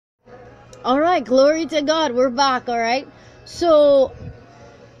All right, glory to God. We're back, all right? So,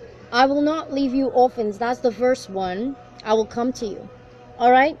 I will not leave you orphans. That's the first one. I will come to you. All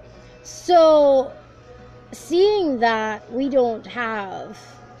right? So, seeing that we don't have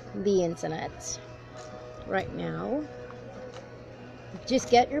the internet right now, just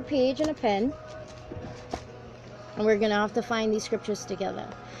get your page and a pen, and we're going to have to find these scriptures together.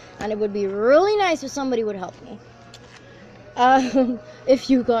 And it would be really nice if somebody would help me.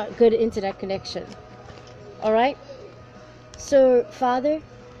 If you got good internet connection. All right? So, Father,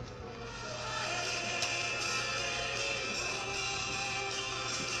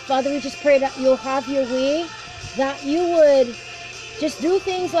 we just pray that you'll have your way, that you would just do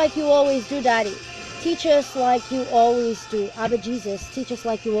things like you always do, Daddy. Teach us like you always do. Abba Jesus, teach us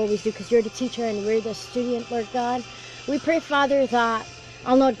like you always do, because you're the teacher and we're the student, Lord God. We pray, Father, that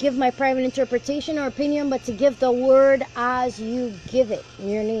I'll not give my private interpretation or opinion, but to give the word as you give it. In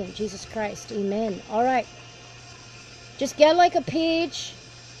your name, Jesus Christ. Amen. All right. Just get like a page.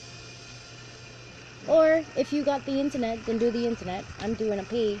 Or if you got the internet, then do the internet. I'm doing a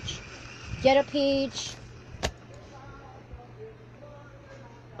page. Get a page.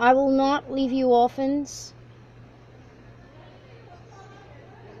 I will not leave you orphans.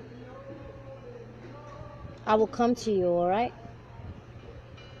 I will come to you, alright?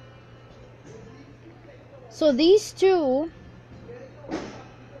 So these two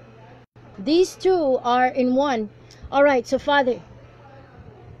are in one. Alright, so Father,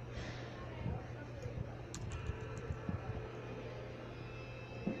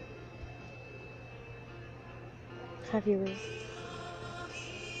 have your way.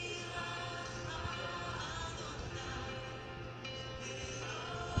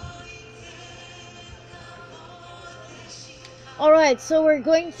 Alright, so we're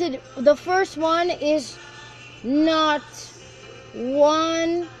going to, the first one is not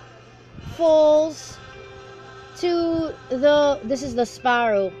one falls to the, this is the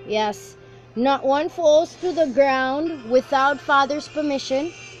sparrow, yes. Not one falls to the ground without Father's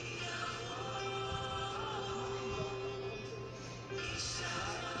permission.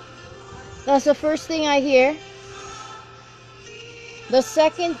 That's the first thing I hear. The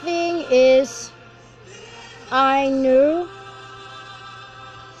second thing is, I knew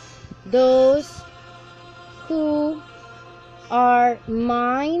those who are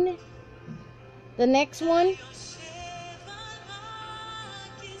mine. The next one,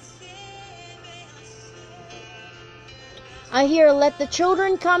 I hear, let the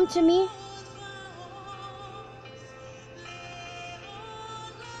children come to me.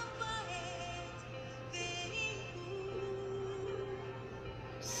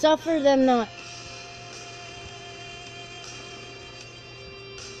 Suffer them not.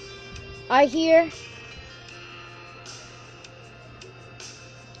 I hear,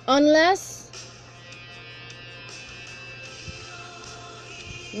 unless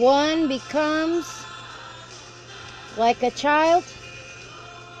one becomes like a child,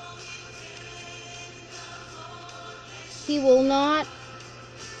 he will not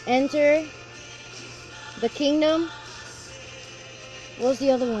enter the kingdom. Where's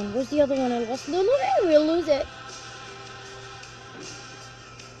the other one? Where's the other one? I lost. No, we'll lose it.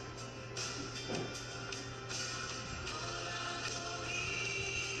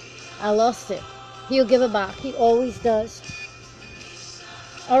 I lost it. He'll give it back. He always does.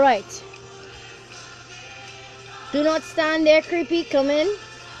 Alright. Do not stand there, creepy. Come in.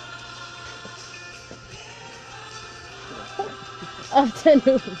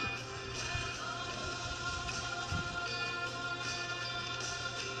 Afternoon.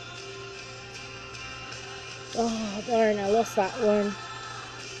 Oh, darn. I lost that one.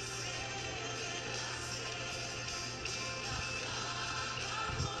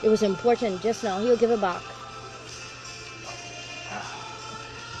 It was important just now. He'll give it back.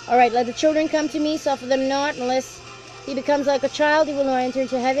 Alright, let the children come to me. Suffer them not. Unless he becomes like a child, he will not enter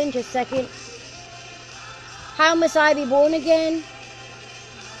into heaven. Just a second. How must I be born again?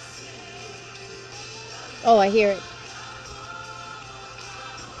 Oh, I hear it.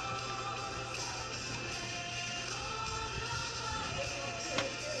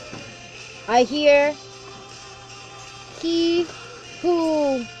 I hear, he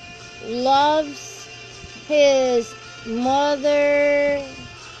who loves his mother,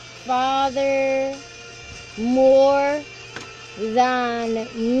 father more than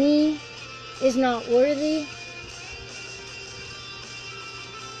me is not worthy.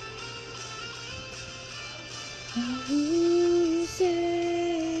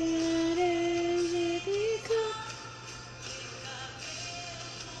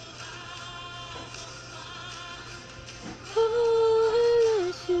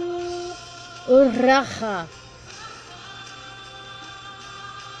 Uracha.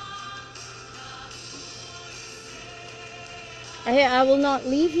 I will not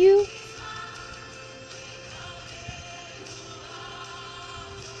leave you.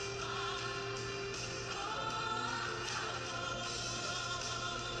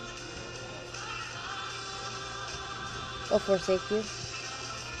 Or forsake you.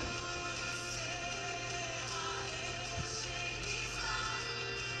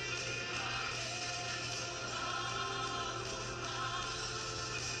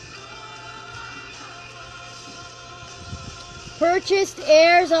 Purchased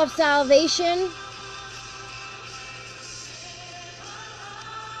heirs of salvation.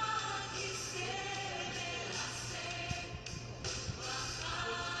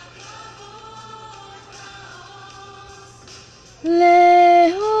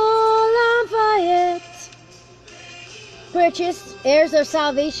 Le'olam vayet. Purchased heirs of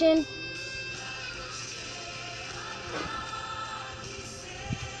salvation.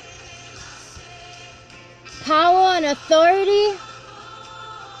 Power and authority.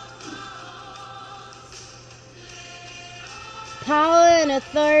 Power and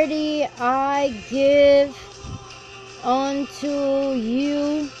authority I give unto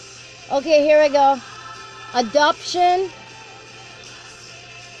you. Okay, here we go. Adoption.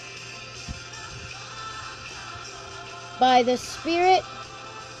 By the Spirit.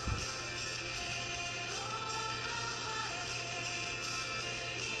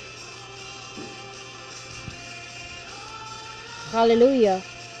 Hallelujah.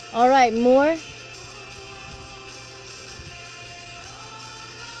 All right, more.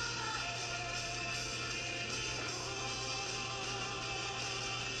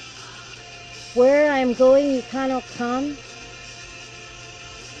 Where I'm going, you cannot come.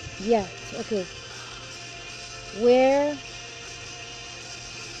 Yes, okay. Where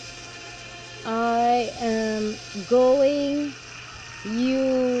I am going,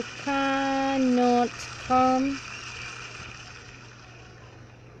 you cannot come.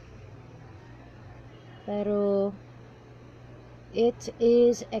 Pero it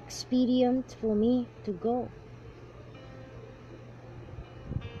is expedient for me to go.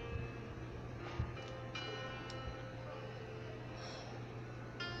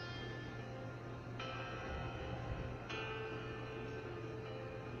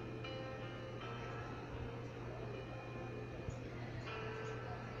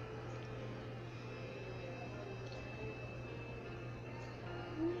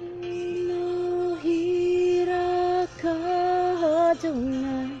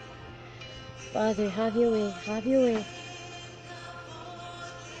 Father, have your way, have your way.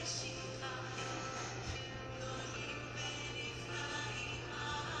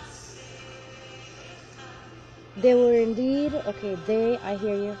 They were indeed, okay, I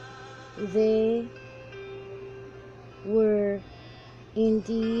hear you. They were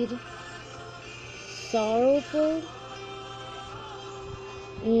indeed sorrowful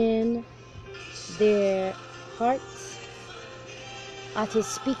in their hearts at his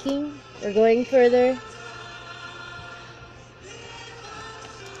speaking. We're going further.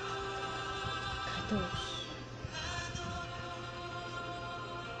 Kadosh.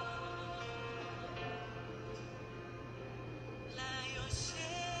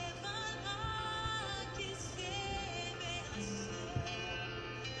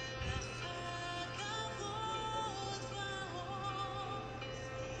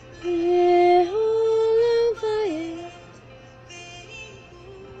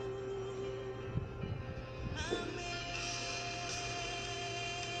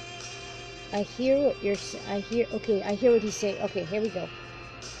 I hear what you're saying. I hear what he's saying. Okay, here we go.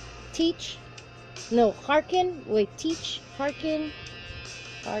 Teach. No, hearken. Wait, teach. Hearken.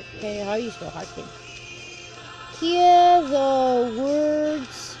 Hearken. How do you spell hearken? Hear the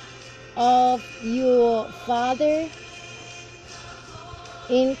words of your father.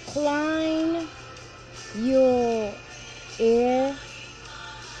 Incline your ear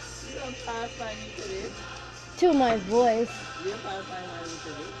to my voice.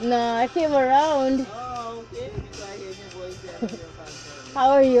 No, I came around. Oh, okay. So I hear your voice there. How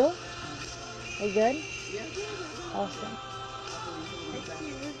are you? Are you good? Yeah, good. Awesome.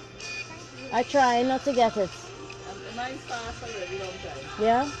 I try not to get it. Mine's fast already, long time.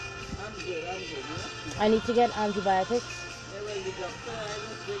 Yeah? I'm good, you know? I need to get antibiotics. Yeah, well, the doctor, I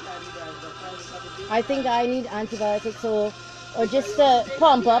just take antibiotics. I think I need antibiotics or just to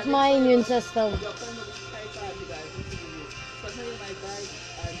pump up my immune system.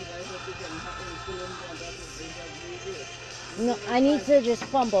 No, I need to just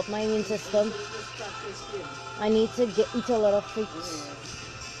pump up my immune system. I need to eat a lot of fruits.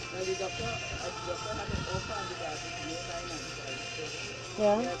 the doctor had an offer antibiotics, no line antibiotics. So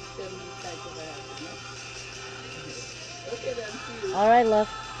Yeah. that's 10 types of antibiotics, no? Okay then, see you. All right, love.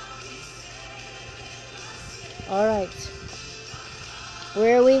 All right.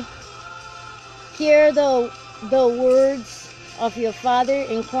 Where are we? Hear the words of your father.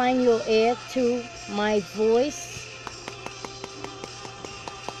 Incline your ear to my voice.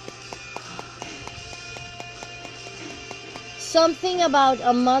 Something about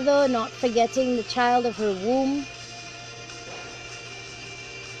a mother not forgetting the child of her womb.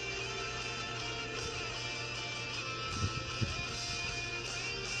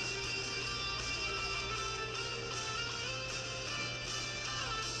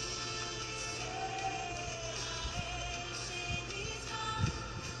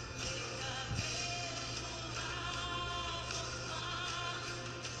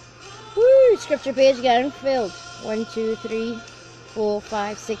 Woo! Scripture page getting filled. 1, 2, 3, 4,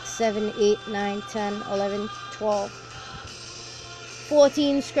 5, 6, 7, 8, 9, 10, 11, 12.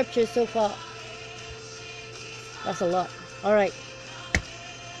 14 scriptures so far. That's a lot. All right.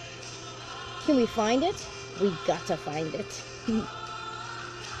 Can we find it? We got to find it.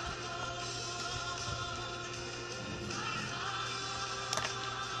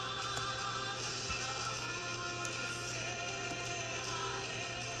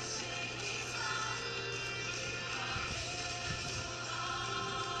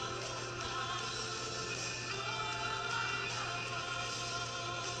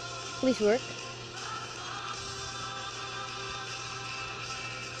 Please work.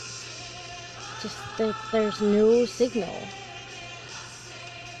 Just that there's no signal.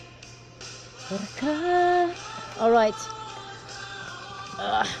 All right.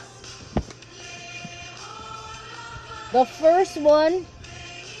 The first one.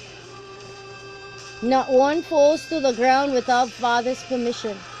 Not one falls to the ground without Father's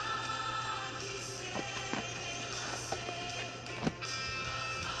permission.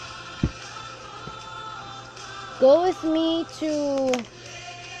 Go with me to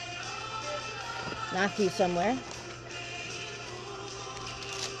Matthew somewhere.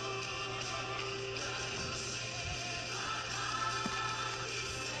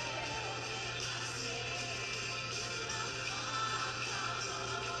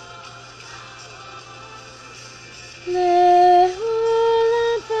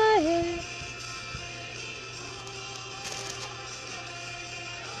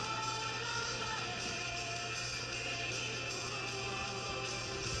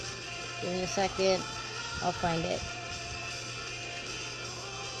 Give me a second. I'll find it.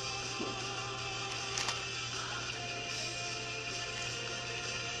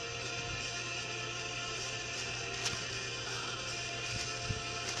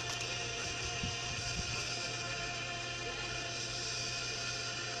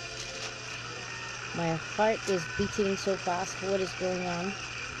 My heart is beating so fast. What is going on?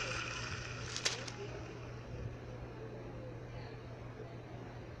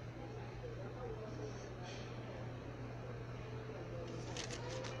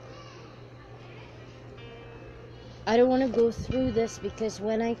 I don't want to go through this because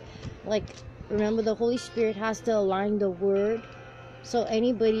when I, remember the Holy Spirit has to align the word. So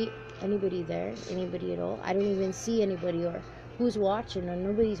anybody there, anybody at all, I don't even see anybody or who's watching or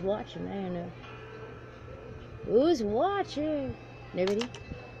nobody's watching. I don't know. Who's watching? Nobody?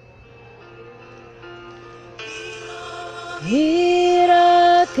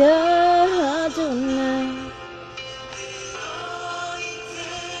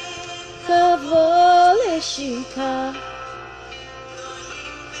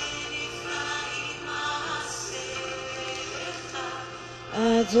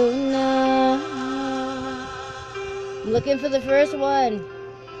 Adonai. I'm looking for the first one.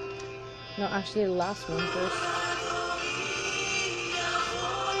 No, actually the last one first.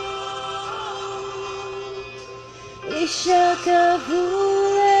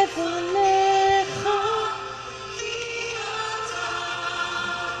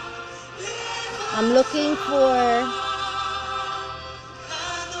 I'm looking for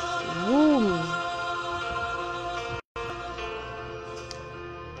womb.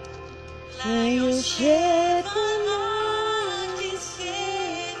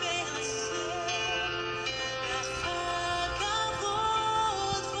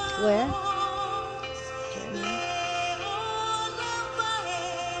 Where?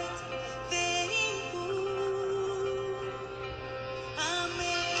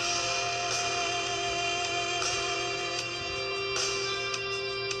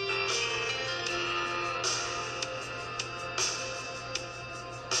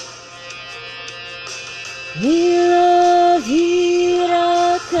 We love you,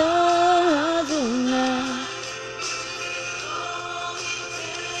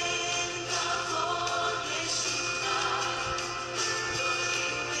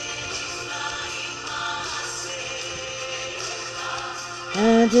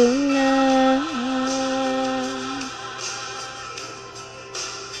 Adonai.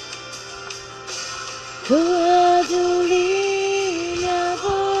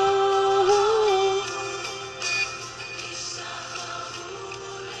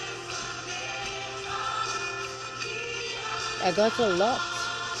 I got a lot.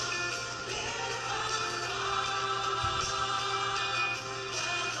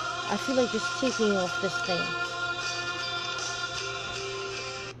 I feel like just taking off this thing.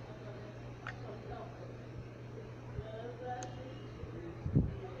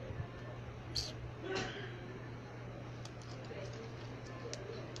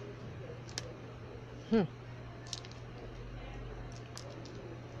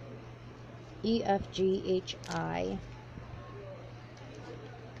 EFGHI.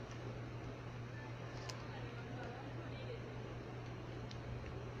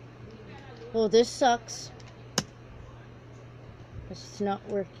 Well, this sucks. It's not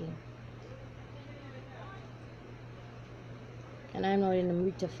working. And I'm not in the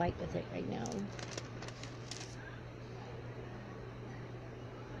mood to fight with it right now.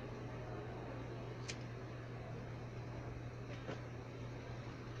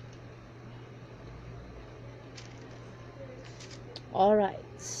 All right.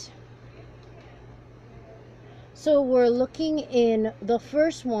 So we're looking in the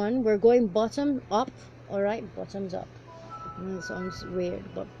first one. We're going bottom up. All right, bottoms up. It sounds weird,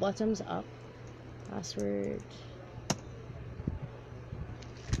 but bottoms up. Password.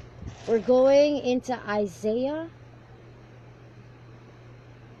 We're going into Isaiah.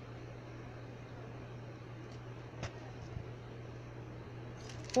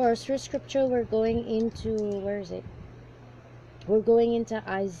 For our first scripture, we're going into, where is it? We're going into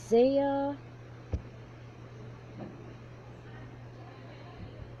Isaiah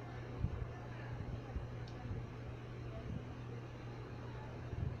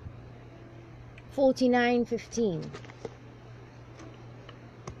 49:15.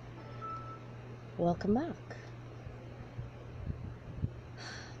 Welcome back.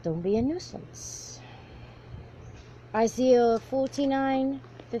 Don't be a nuisance. Isaiah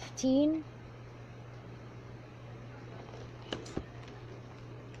 49:15.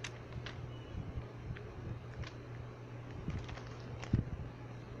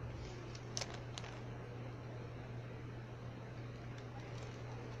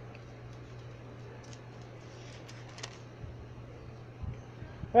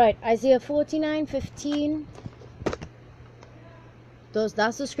 Right, Isaiah 49:15.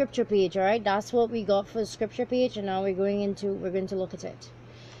 That's the scripture page, all right? That's what we got for the scripture page, and now we're going to look at it.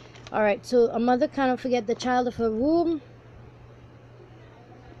 All right, so a mother cannot forget the child of her womb.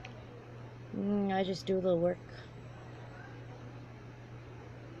 I just do the work.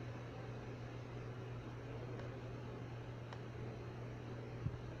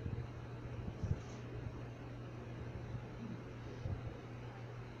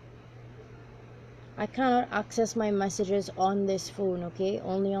 I cannot access my messages on this phone, okay?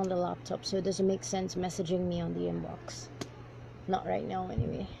 Only on the laptop, so it doesn't make sense messaging me on the inbox. Not right now,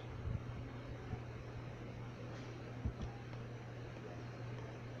 anyway.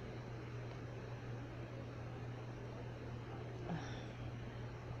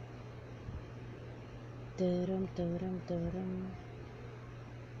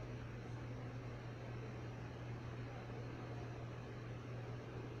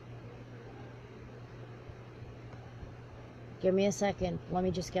 Give me a second. Let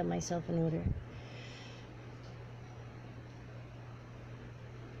me just get myself in order.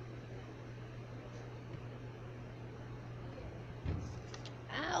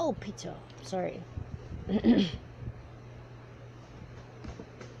 Ow, Peter. Sorry.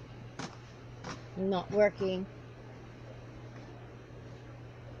 Not working.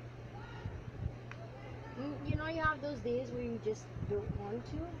 You know, you have those days where you just don't want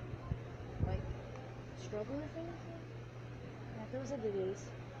to, like, struggle with anything. Yeah, those are the days.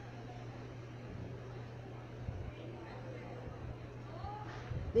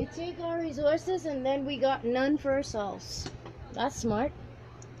 They take our resources and then we got none for ourselves. That's smart.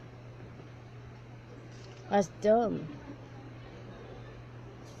 That's dumb.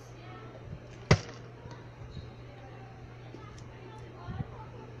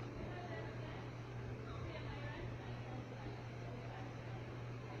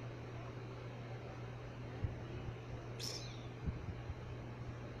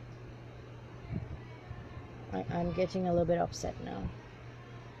 I'm getting a little bit upset now.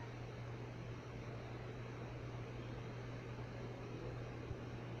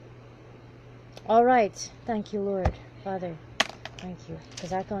 All right. Thank you, Lord. Father, thank you.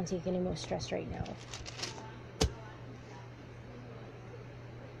 Because I can't take any more stress right now.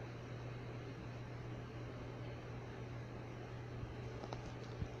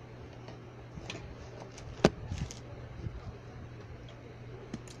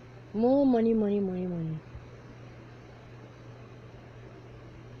 More money, money, money, money.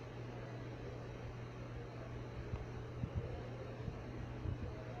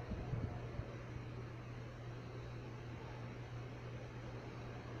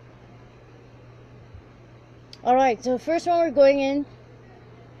 Alright, so the first one we're going in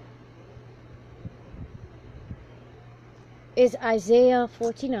is Isaiah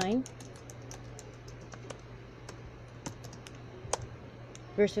 49,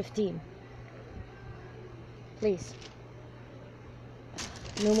 verse 15. Please.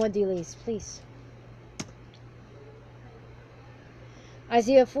 No more delays, please.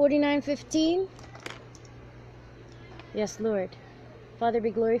 Isaiah 49:15. Yes, Lord. Father,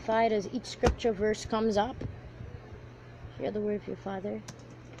 be glorified as each scripture verse comes up. Hear the word of your Father.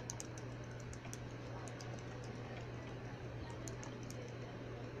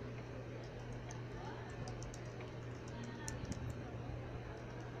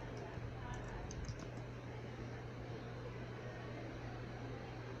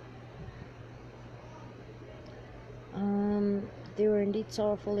 They were indeed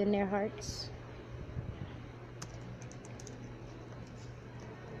sorrowful in their hearts.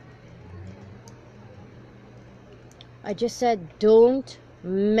 I just said, don't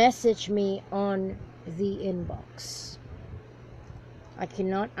message me on the inbox. I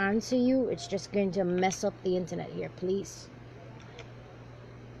cannot answer you. It's just going to mess up the internet here, please.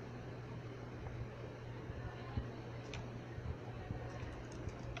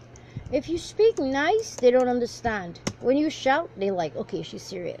 If you speak nice, they don't understand. When you shout, they like, okay, she's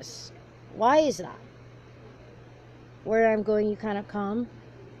serious. Why is that? Where I'm going, you kind of calm.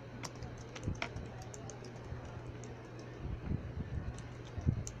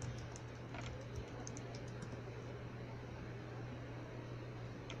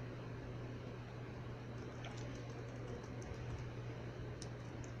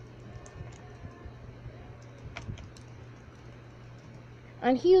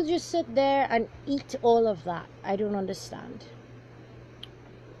 And he'll just sit there and eat all of that. I don't understand.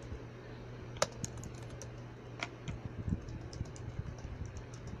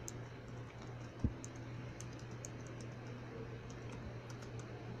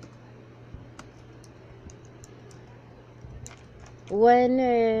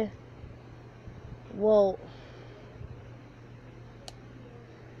 Well,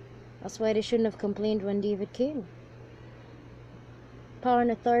 that's why they shouldn't have complained when David came. Power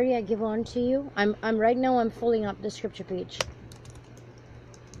and authority I give on to you. I'm right now I'm pulling up the scripture page.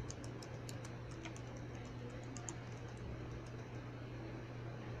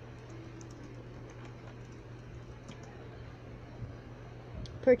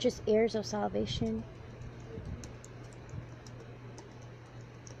 Purchase heirs of salvation.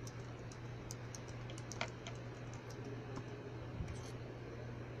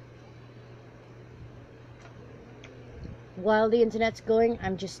 While the internet's going,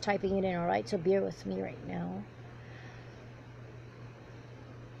 I'm just typing it in, alright? So bear with me right now.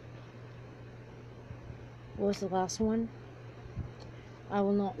 What was the last one? I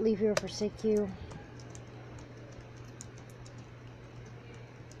will not leave you or forsake you.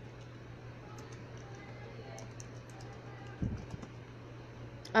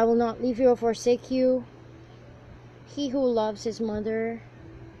 I will not leave you or forsake you. He who loves his mother.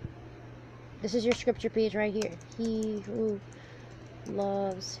 This is your scripture page right here. He who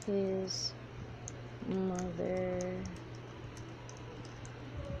loves his mother.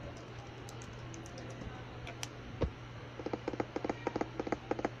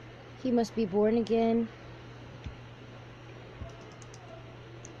 He must be born again.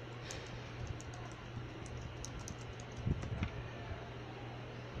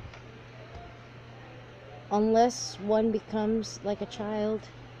 Unless one becomes like a child.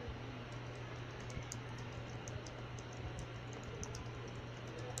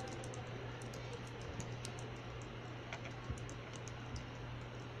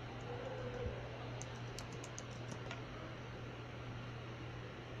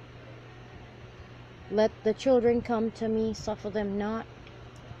 Let the children come to me, suffer them not.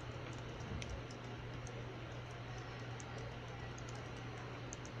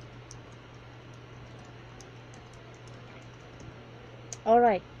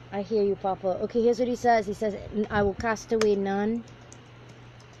 Alright, I hear you, Papa. Okay, here's what he says. He says, I will cast away none.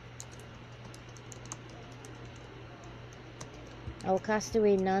 I will cast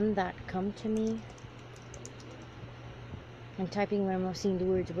away none that come to me. I'm typing when I'm seeing the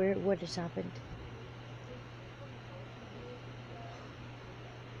words. What just happened?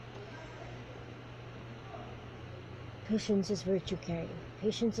 Patience is virtue, Carrie.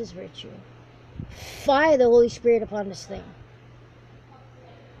 Patience is virtue. Fire the Holy Spirit upon this thing.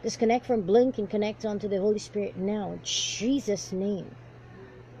 Disconnect from Blink and connect onto the Holy Spirit now in Jesus' name.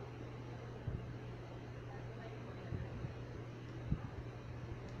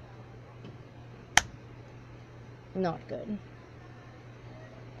 Not good.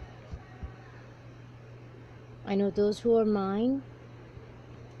 I know those who are mine.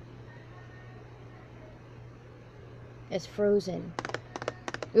 It's frozen.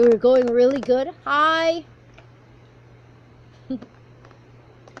 We were going really good. Hi.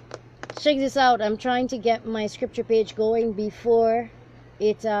 Check this out. I'm trying to get my scripture page going before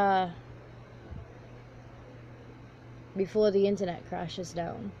it before the internet crashes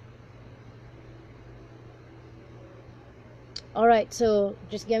down. Alright, so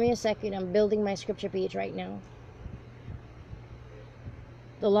just give me a second. I'm building my scripture page right now.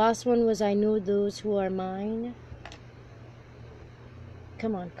 The last one was I know those who are mine.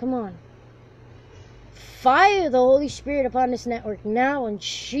 Come on, come on. Fire the Holy Spirit upon this network now in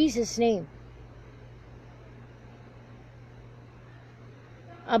Jesus' name.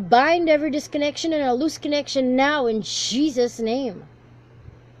 I bind every disconnection and a loose connection now in Jesus' name.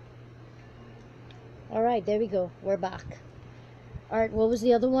 Alright, there we go. We're back. Alright, what was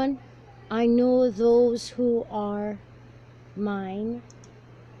the other one? I know those who are mine.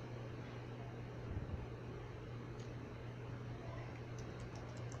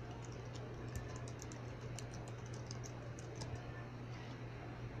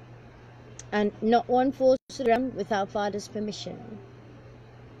 And not one falls to them without Father's permission.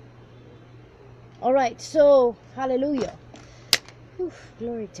 Alright, so, hallelujah. Whew,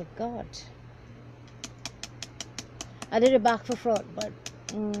 glory to God. I did it back for front, but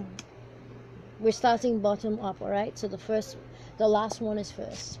we're starting bottom up, alright? So the last one is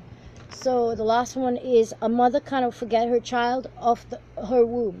first. So the last one is a mother cannot forget her child of her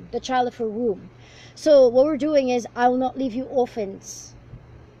womb, the child of her womb. So what we're doing is, I will not leave you orphans.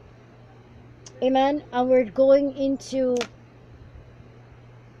 Amen. And we're going into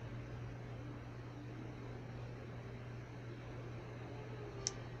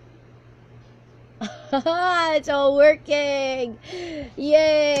it's all working.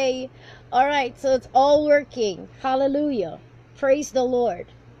 Yay. All right, so it's all working. Hallelujah. Praise the Lord.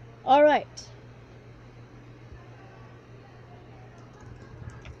 All right.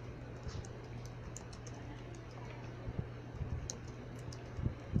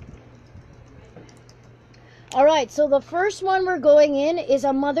 All right, so the first one we're going in is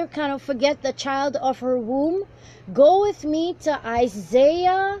a mother cannot forget the child of her womb. Go with me to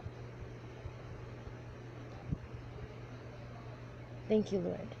Isaiah. Thank you,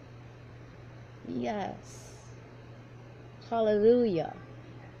 Lord. Yes. Hallelujah.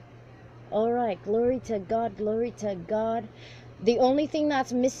 All right, glory to God, glory to God. The only thing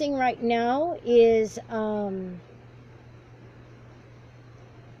that's missing right now is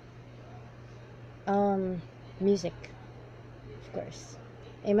music, of course.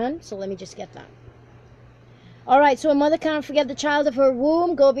 Amen. So let me just get that. All right, so a mother cannot forget the child of her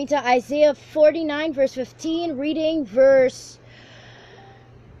womb. Go me to Isaiah 49 verse 15, reading verse,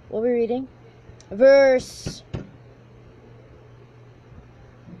 what are we reading? Verse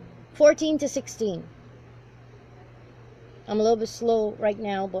 14 to 16. I'm a little bit slow right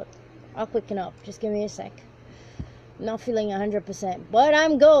now, but I'll quicken up. Just give me a sec. I'm not feeling 100%, but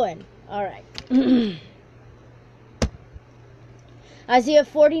I'm going. All right. Isaiah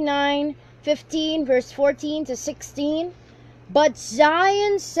 49:15, verse 14 to 16. But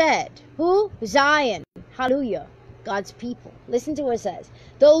Zion said, who? Zion. Hallelujah. God's people. Listen to what it says.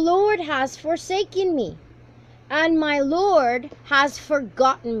 The Lord has forsaken me, and my Lord has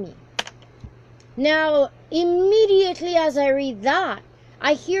forgotten me. Now, immediately as I read that,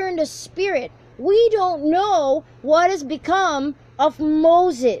 I hear in the spirit, we don't know what has become of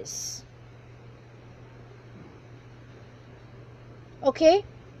Moses. Okay?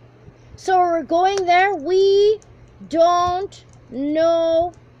 So we're going there. We don't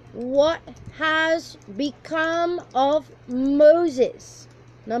know what has become of Moses.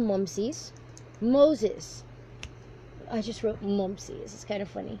 Not Mumsies. Moses. I just wrote Mumsies. It's kind of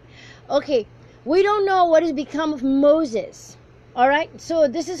funny. Okay. We don't know what has become of Moses. Alright? So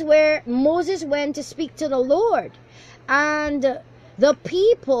this is where Moses went to speak to the Lord. And the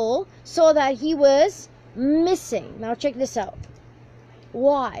people saw that he was missing. Now check this out.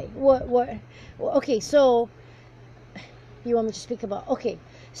 Why? What? Okay, so you want me to speak about? Okay,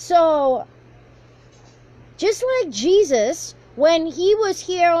 so just like Jesus, when he was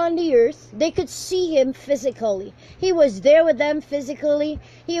here on the earth, they could see him physically. He was there with them physically.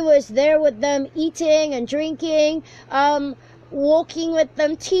 He was there with them eating and drinking, walking with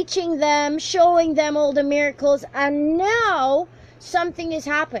them, teaching them, showing them all the miracles. And now something has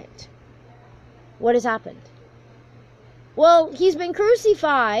happened. What has happened? Well, he's been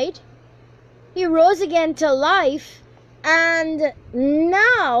crucified. He rose again to life. And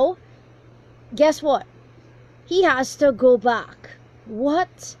now, guess what? He has to go back.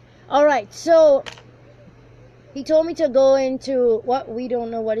 What? All right, so he told me to go into what we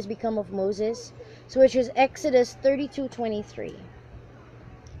don't know what has become of Moses. So which is Exodus 32:23.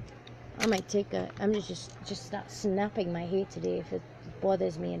 I might take a, I'm just start snapping my hair today if it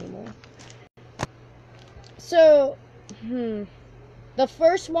bothers me anymore. So, the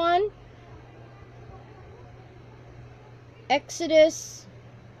first one, Exodus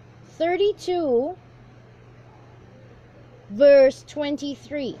 32, verse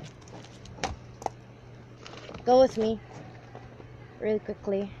 23. Go with me, really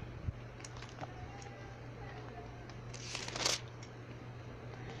quickly.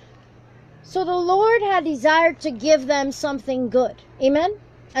 So the Lord had desired to give them something good. Amen?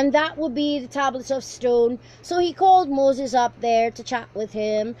 And that would be the tablets of stone. So he called Moses up there to chat with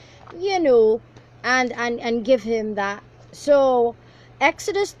him, you know, and give him that. So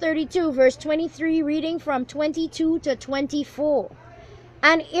Exodus 32 verse 23, reading from 22 to 24.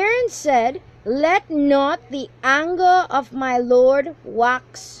 And Aaron said, let not the anger of my Lord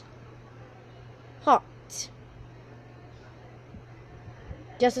wax hot.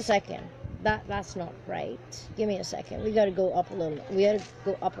 Just a second. That's not right. Give me a second. We got to go up a little. We got to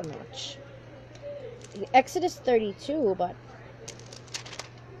go up a notch. Exodus 32, but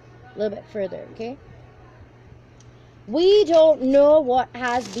a little bit further, okay? We don't know what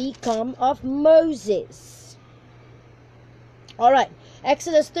has become of Moses. All right.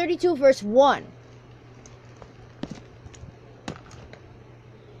 Exodus 32, verse 1.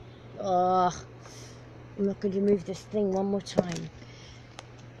 I'm not going to move this thing one more time.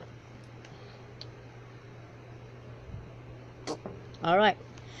 All right.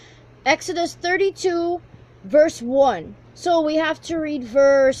 Exodus 32, verse 1. So we have to read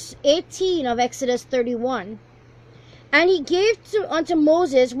verse 18 of Exodus 31. And he gave unto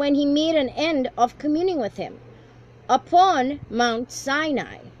Moses when he made an end of communing with him upon Mount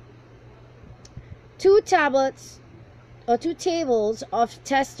Sinai 2 tables of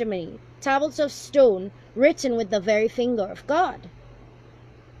testimony, tablets of stone written with the very finger of God.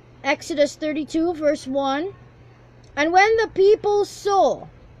 Exodus 32, verse 1. And when the people saw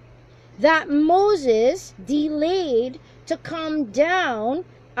that Moses delayed to come down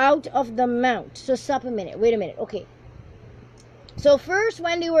out of the mount. So stop a minute. Wait a minute. Okay. So first,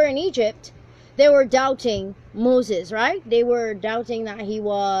 when they were in Egypt, they were doubting Moses, right? They were doubting that he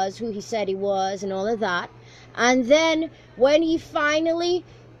was who he said he was and all of that. And then when he finally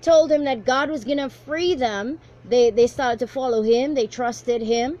told them that God was going to free them, they started to follow him. They trusted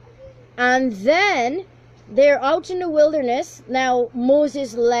him. And then they're out in the wilderness. Now,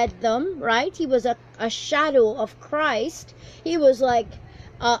 Moses led them, right? He was a shadow of Christ. He was like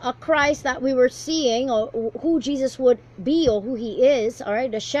a Christ that we were seeing, or who Jesus would be, or who he is, all right,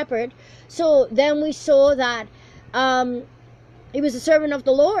 the shepherd. So then we saw that he was a servant of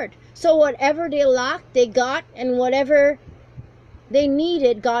the Lord. So whatever they lacked, they got, and whatever they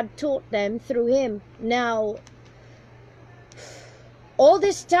needed, God taught them through him. Now, all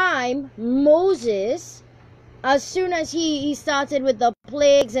this time, Moses, as soon as he started with the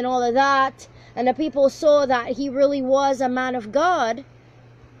plagues and all of that, and the people saw that he really was a man of God,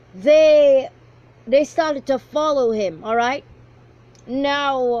 they started to follow him, all right?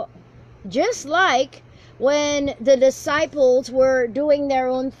 Now, just like when the disciples were doing their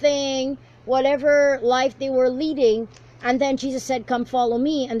own thing, whatever life they were leading, and then Jesus said, come follow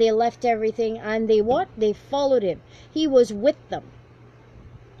me, and they left everything, and they what? They followed him. He was with them.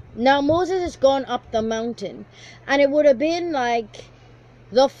 Now Moses has gone up the mountain, and it would have been like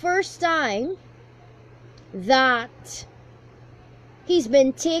the first time that he's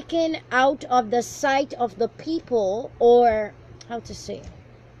been taken out of the sight of the people, or how to say,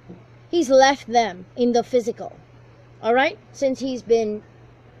 he's left them in the physical, all right, since he's been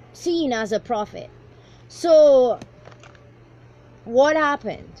seen as a prophet. So what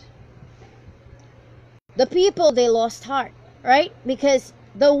happened? The people, they lost heart, right? Because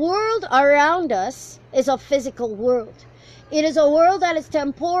the world around us is a physical world. It is a world that is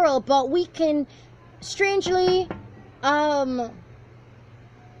temporal, but we can strangely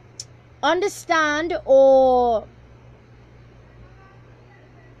understand, or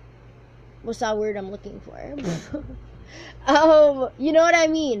what's that word I'm looking for? You know what I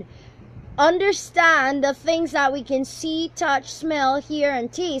mean? Understand the things that we can see, touch, smell, hear, and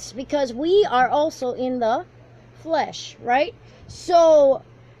taste, because we are also in the flesh, right? So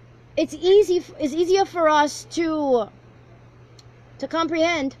it's easier for us to to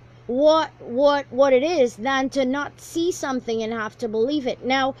comprehend what it is than to not see something and have to believe it.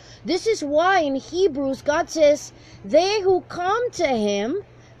 Now, this is why in Hebrews God says, they who come to him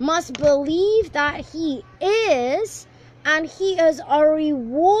must believe that he is, and he is a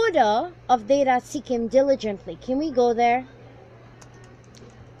rewarder of they that seek him diligently. Can we go there?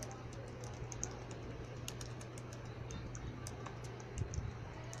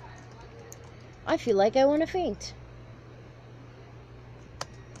 I feel like I want to faint.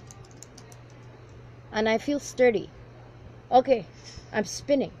 And I feel sturdy. Okay, I'm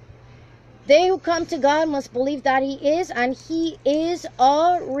spinning. They who come to God must believe that he is, and he is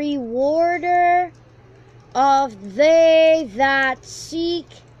a rewarder of they that seek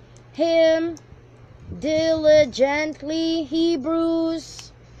him diligently.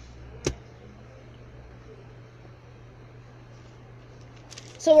 Hebrews.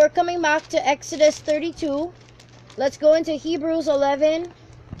 So we're coming back to Exodus 32. Let's go into Hebrews 11.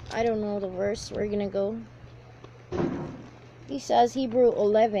 I don't know the verse. We're going to go. He says Hebrew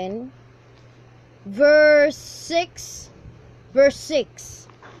 11. Verse 6. Verse 6.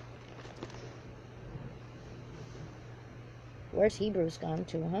 Where's Hebrews gone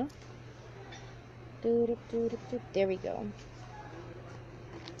to, huh? There we go.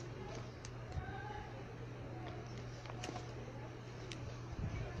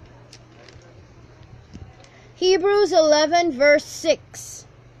 Hebrews 11 verse 6.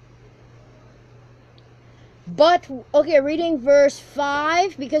 But, okay, reading verse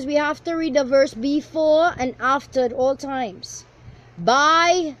 5, because we have to read the verse before and after at all times.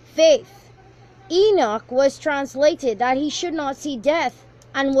 By faith, Enoch was translated that he should not see death,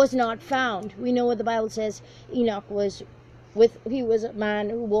 and was not found. We know what the Bible says. Enoch he was a man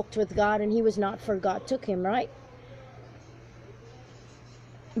who walked with God, and he was not, for God took him, right?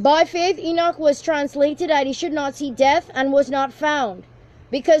 By faith, Enoch was translated that he should not see death, and was not found,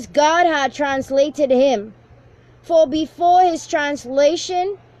 because God had translated him. For before his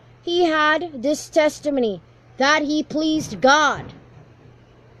translation, he had this testimony, that he pleased God.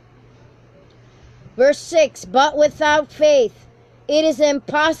 Verse 6, but without faith, it is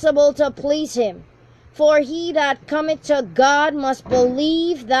impossible to please him. For he that cometh to God must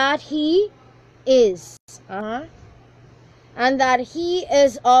believe that he is. And that he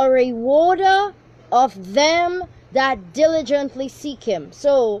is a rewarder of them that diligently seek him.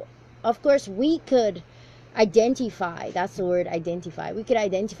 So, of course, we could identify. That's the word, identify. We could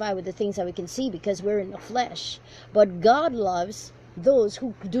identify with the things that we can see because we're in the flesh. But God loves those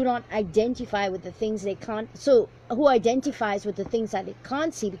who do not identify with the things they can't. So, who identifies with the things that they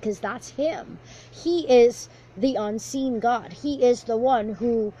can't see, because that's him. He is the unseen God. He is the one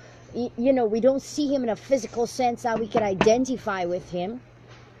who, we don't see him in a physical sense that we can identify with him.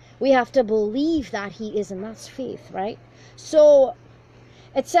 We have to believe that he is, and that's faith, right? So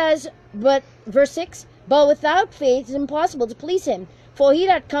it says, but verse 6, but without faith it is impossible to please him. For he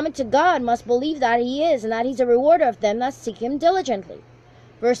that cometh to God must believe that he is, and that he's a rewarder of them that seek him diligently.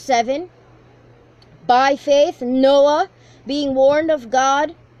 Verse 7, by faith Noah, being warned of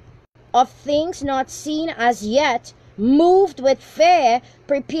God of things not seen as yet, moved with fear,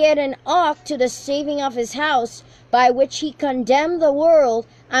 prepared an ark to the saving of his house, by which he condemned the world,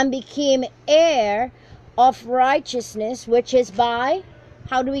 and became heir of righteousness, which is by,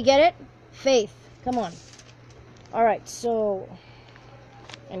 how do we get it? Faith. Come on. All right, so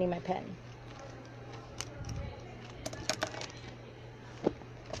I need my pen.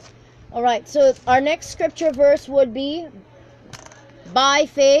 All right, so our next scripture verse would be by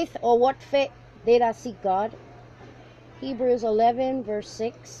faith, or what faith? They that seek God. Hebrews 11 verse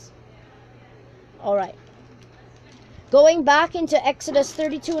 6. All right. Going back into Exodus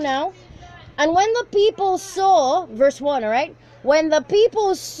 32 now. And when the people saw, verse 1, all right? When the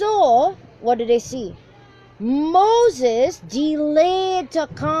people saw, what did they see? Moses delayed to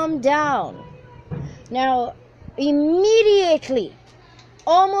come down. Now, immediately,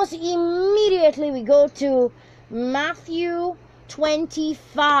 almost immediately, we go to Matthew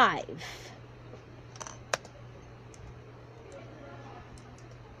 25.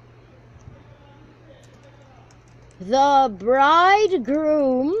 The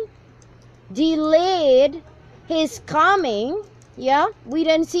bridegroom delayed his coming. Yeah, we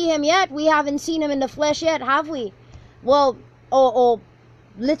didn't see him yet. We haven't seen him in the flesh yet, have we? Well,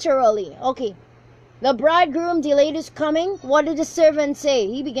 literally. Okay. The bridegroom delayed his coming. What did the servant say?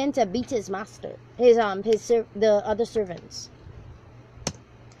 He began to beat his master, the other servants.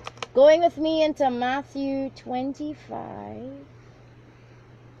 Going with me into Matthew 25.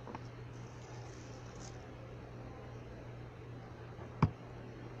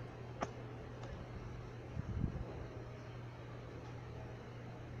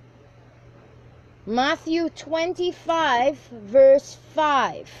 Matthew 25, verse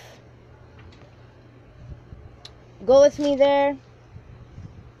 5. Go with me there.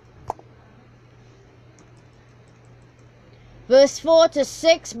 Verse 4 to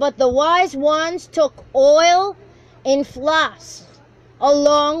 6. But the wise ones took oil in flasks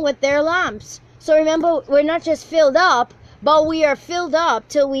along with their lamps. So remember, we're not just filled up, but we are filled up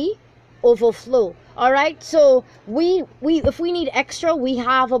till we overflow. All right, so we if we need extra, we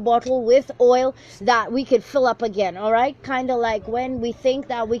have a bottle with oil that we could fill up again. All right, kind of like when we think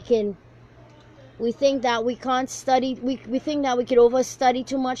that we can't study, we think that we could overstudy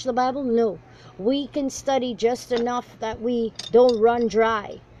too much the Bible. No, we can study just enough that we don't run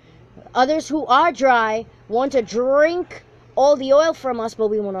dry. Others who are dry want to drink all the oil from us, but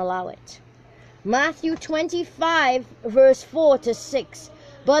we won't allow it. Matthew 25, verse 4 to 6.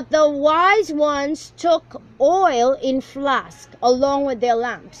 But the wise ones took oil in flasks along with their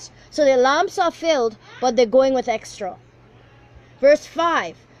lamps. So their lamps are filled, but they're going with extra. Verse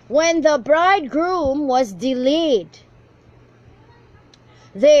 5. When the bridegroom was delayed,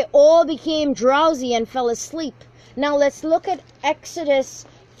 they all became drowsy and fell asleep. Now let's look at Exodus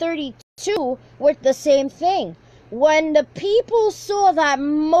 32 with the same thing. When the people saw that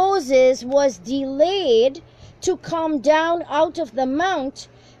Moses was delayed to come down out of the mount,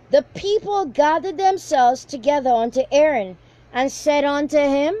 the people gathered themselves together unto Aaron and said unto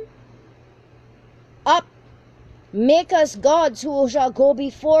him, Up, make us gods who shall go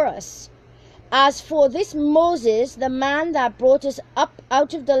before us. As for this Moses, the man that brought us up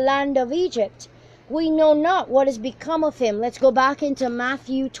out of the land of Egypt, we know not what has become of him. Let's go back into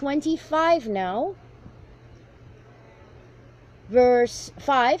Matthew 25 now. Verse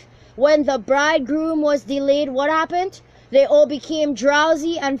 5. When the bridegroom was delayed, what happened? They all became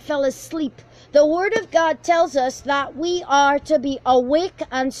drowsy and fell asleep. The Word of God tells us that we are to be awake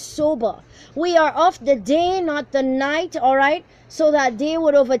and sober. We are of the day, not the night, all right? So that day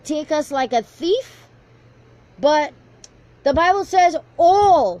would overtake us like a thief. But the Bible says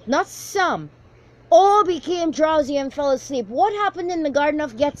all, not some, all became drowsy and fell asleep. What happened in the Garden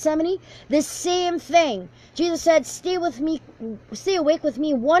of Gethsemane? The same thing. Jesus said, stay awake with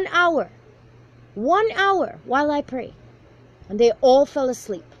me 1 hour. 1 hour while I pray. And they all fell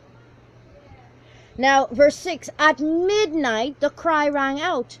asleep. Now, verse 6, at midnight the cry rang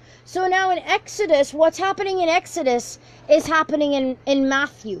out. So now in Exodus, what's happening in Exodus is happening in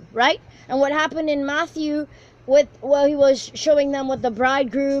Matthew, right? And what happened in Matthew, he was showing them what the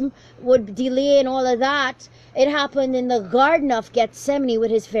bridegroom would delay and all of that, it happened in the Garden of Gethsemane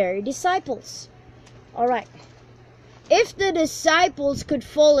with his very disciples. All right. If the disciples could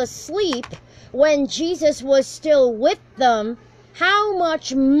fall asleep when Jesus was still with them, how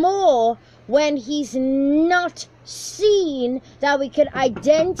much more when he's not seen, that we could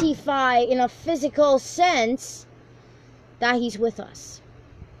identify in a physical sense that he's with us.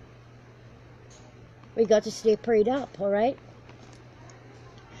 We got to stay prayed up, all right?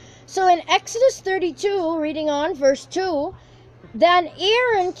 So in Exodus 32, reading on verse 2, then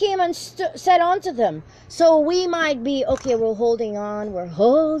Aaron came and said unto them. So we might be, okay, we're holding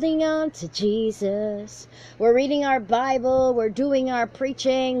on to Jesus. We're reading our Bible, we're doing our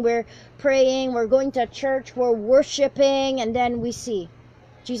preaching, we're praying, we're going to church, we're worshiping, and then we see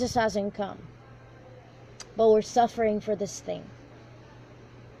Jesus hasn't come. But we're suffering for this thing.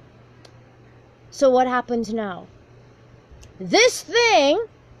 So what happens now? This thing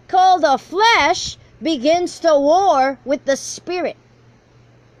called the flesh begins to war with the spirit.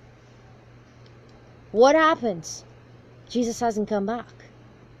 What happens? Jesus hasn't come back.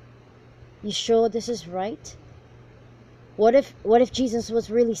 You sure this is right? What if Jesus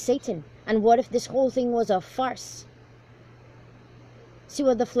was really Satan? And what if this whole thing was a farce? See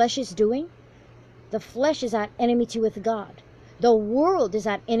what the flesh is doing? The flesh is at enmity with God. The world is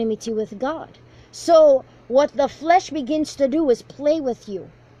at enmity with God. So what the flesh begins to do is play with you.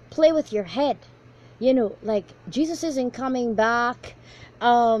 Play with your head. You know, like, Jesus isn't coming back.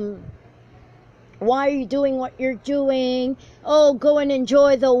 Why are you doing what you're doing? Oh, go and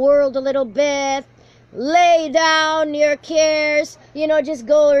enjoy the world a little bit. Lay down your cares. You know, just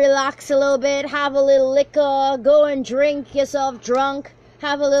go relax a little bit. Have a little liquor. Go and drink yourself drunk.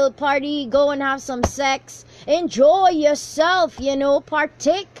 Have a little party. Go and have some sex. Enjoy yourself, you know.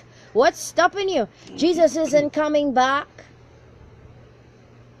 Partake. What's stopping you? Jesus isn't coming back.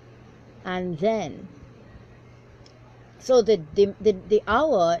 And then, so the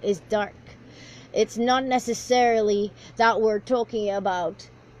hour is dark. It's not necessarily that we're talking about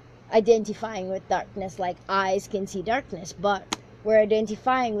identifying with darkness like eyes can see darkness, but we're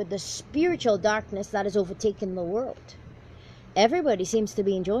identifying with the spiritual darkness that has overtaken the world. Everybody seems to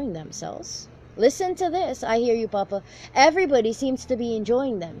be enjoying themselves. Listen to this. I hear you, Papa. Everybody seems to be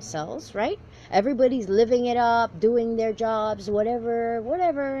enjoying themselves, right? Everybody's living it up, doing their jobs,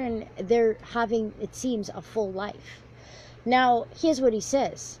 whatever, and they're having, it seems, a full life. Now, here's what he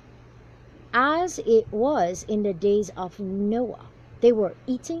says. As it was in the days of Noah, they were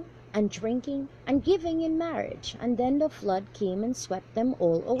eating and drinking and giving in marriage, and then the flood came and swept them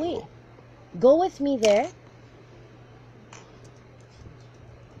all away. Go with me there.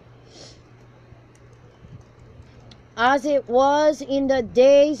 As it was in the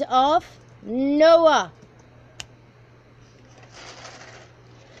days of Noah.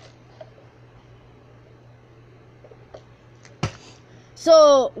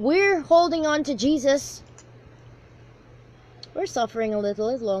 So we're holding on to Jesus. We're suffering a little.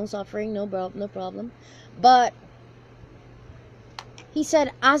 It's long suffering, no problem. But he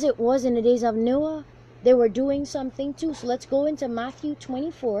said, as it was in the days of Noah, they were doing something too. So let's go into Matthew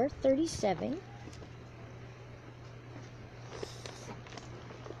 24:37.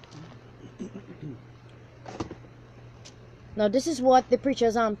 Now this is what the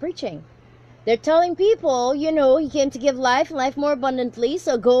preachers aren't preaching. They're telling people, you know, he came to give life and life more abundantly,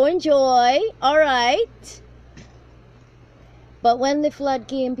 so go enjoy, alright? But when the flood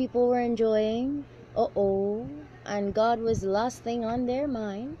came, people were enjoying, and God was the last thing on their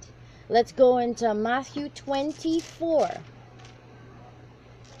mind. Let's go into Matthew 24,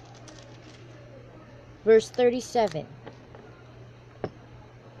 verse 37.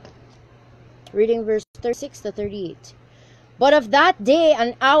 Reading verse 36 to 38. But of that day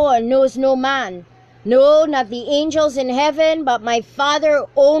and hour knows no man, no, not the angels in heaven, but my Father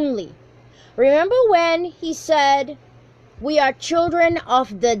only. Remember when he said, we are children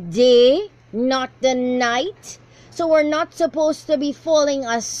of the day, not the night? So we're not supposed to be falling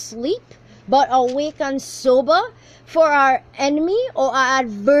asleep, but awake and sober. For our enemy or our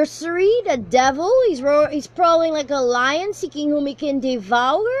adversary, the devil, he's prowling like a lion, seeking whom he can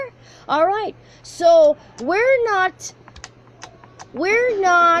devour. All right, so we're not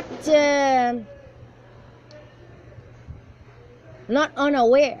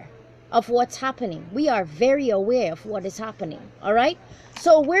unaware of what's happening. We are very aware of what is happening. All right,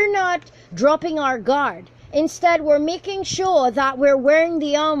 so we're not dropping our guard. Instead, we're making sure that we're wearing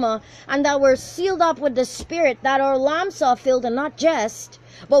the armor and that we're sealed up with the Spirit, that our lamps are filled, and not just,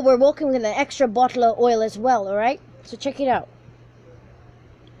 but we're walking with an extra bottle of oil as well. All right, so check it out.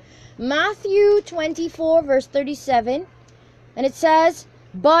 Matthew 24 verse 37. And it says,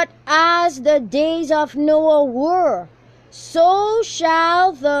 but as the days of Noah were, so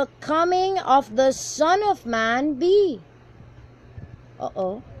shall the coming of the Son of Man be.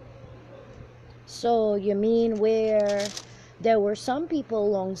 So you mean where there were some people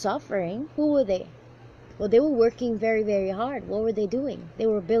long suffering? Who were they? Well, they were working very, very hard. What were they doing? They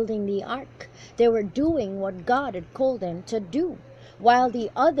were building the ark. They were doing what God had called them to do. While the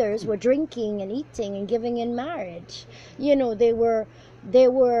others were drinking and eating and giving in marriage. You know, they were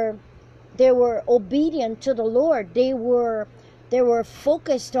obedient to the Lord. They were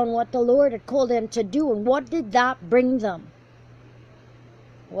focused on what the Lord had called them to do. And what did that bring them?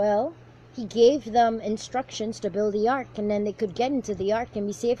 Well, he gave them instructions to build the ark, and then they could get into the ark and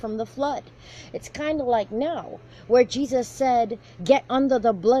be saved from the flood. It's kind of like now, where Jesus said, get under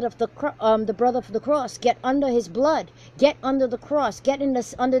the blood of the cross, get under his blood, get under the cross, get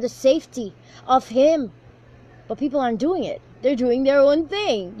under the safety of him. But people aren't doing it. They're doing their own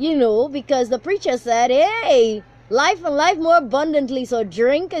thing, you know, because the preacher said, hey, life and life more abundantly. So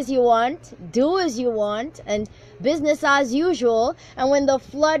drink as you want, do as you want, and business as usual. And when the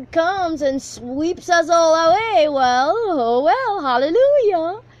flood comes and sweeps us all away, well,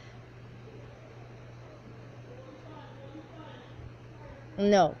 hallelujah.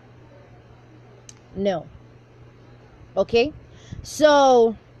 No. Okay?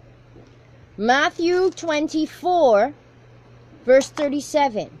 So, Matthew 24, verse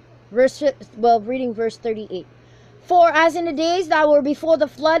 37. Reading verse 38. For as in the days that were before the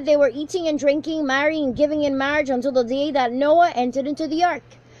flood, they were eating and drinking, marrying and giving in marriage until the day that Noah entered into the ark.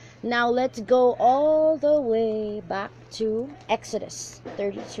 Now let's go all the way back to Exodus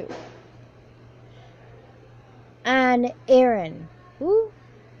 32. And Aaron, who?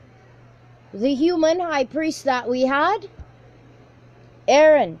 The human high priest that we had,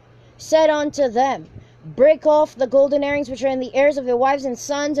 Aaron said unto them, break off the golden earrings which are in the ears of your wives and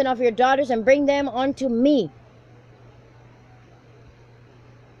sons and of your daughters, and bring them unto me.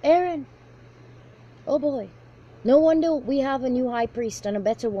 Aaron. Oh boy. No wonder we have a new high priest and a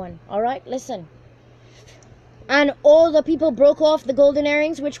better one. Alright, listen. And all the people broke off the golden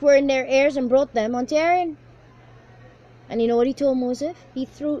earrings which were in their ears and brought them unto Aaron. And you know what he told Moses? He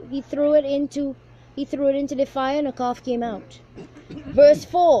threw it into the fire, and a calf came out. Verse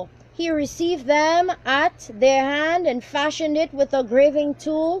 4. He received them at their hand and fashioned it with a graving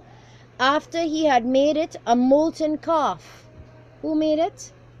tool after he had made it a molten calf. Who made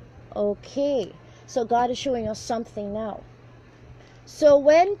it? Okay. So God is showing us something now. So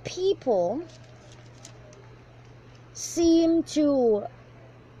when people seem to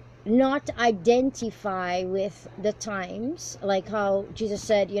not identify with the times, like how Jesus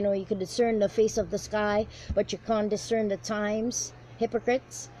said, you can discern the face of the sky, but you can't discern the times.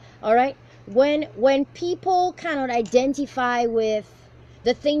 Hypocrites. All right. When people cannot identify with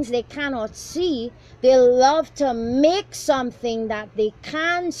the things they cannot see, they love to make something that they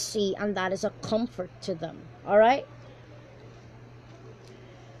can see, and that is a comfort to them. All right.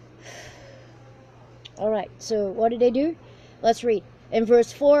 All right. So what did they do? Let's read. In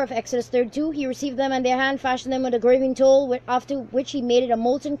verse 4 of Exodus 32, he received them in their hand, fashioned them with a graving tool, after which he made it a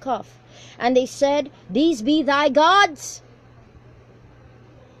molten calf. And they said, "These be thy gods."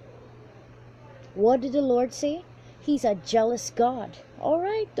 What did the Lord say? He's a jealous God. All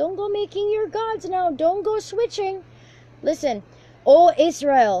right, don't go making your gods now. Don't go switching. Listen, O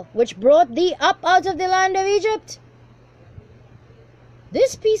Israel, which brought thee up out of the land of Egypt.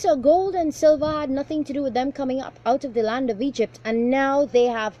 This piece of gold and silver had nothing to do with them coming up out of the land of Egypt. And now they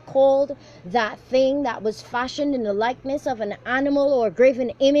have called that thing that was fashioned in the likeness of an animal or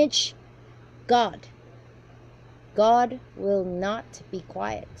graven image God. God will not be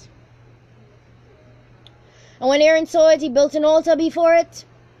quiet. And when Aaron saw it, he built an altar before it.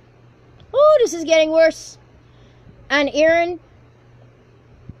 Oh, this is getting worse. And Aaron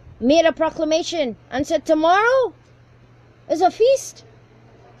made a proclamation and said, "Tomorrow is a feast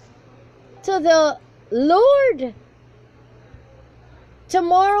to the Lord."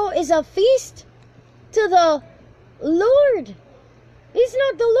 Tomorrow is a feast to the Lord. He's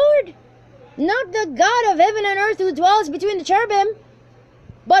not the Lord, not the God of heaven and earth who dwells between the cherubim,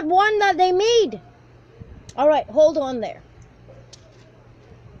 but one that they made. All right, hold on there.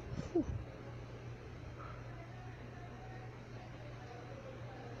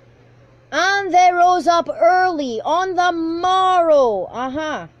 And they rose up early on the morrow,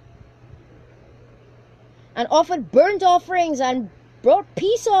 and offered burnt offerings and brought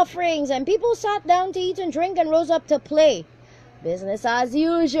peace offerings, and people sat down to eat and drink and rose up to play. Business as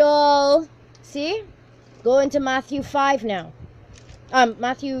usual. See? Go into Matthew 5 now.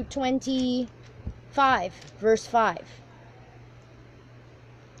 Matthew 25, verse 5.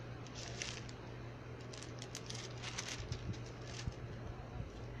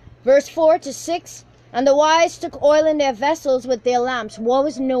 Verse 4 to 6. And the wise took oil in their vessels with their lamps. What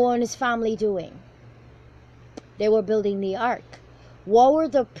was Noah and his family doing? They were building the ark. What were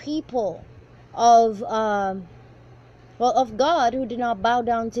the people of God who did not bow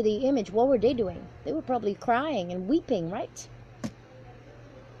down to the image? What were they doing? They were probably crying and weeping, right?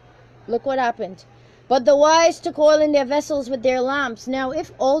 Look what happened. But the wise took oil in their vessels with their lamps. Now,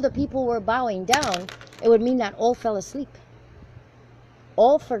 if all the people were bowing down, it would mean that all fell asleep.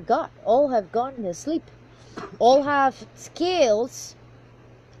 All forgot. All have gone to sleep. All have scales.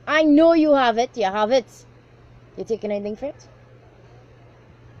 I know you have it. You have it. You taking anything for it?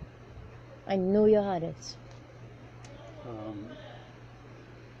 I know you had it.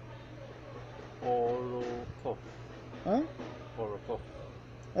 Oroco. Huh? Oroco.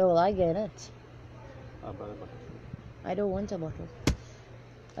 Oh, well, I get it. Bottle. I don't want a bottle.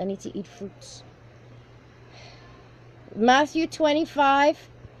 I need to eat fruits. Matthew 25,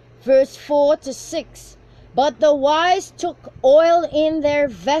 verse 4 to 6. But the wise took oil in their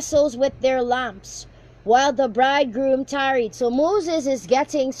vessels with their lamps, while the bridegroom tarried. So Moses is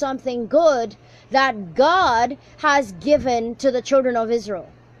getting something good that God has given to the children of Israel.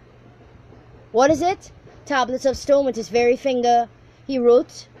 What is it? Tablets of stone with his very finger he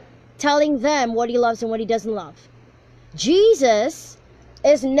wrote, telling them what he loves and what he doesn't love. Jesus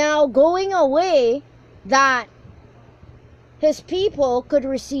is now going away that his people could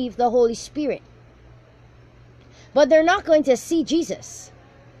receive the Holy Spirit. But they're not going to see Jesus.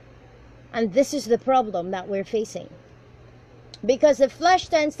 And this is the problem that we're facing. Because the flesh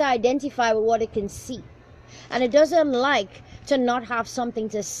tends to identify with what it can see. And it doesn't like to not have something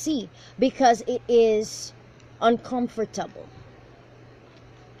to see because it is uncomfortable.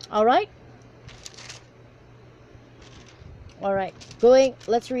 All right? All right.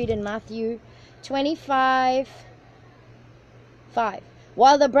 Let's read in Matthew 25, 5.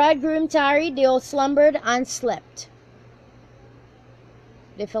 While the bridegroom tarried, they all slumbered and slept.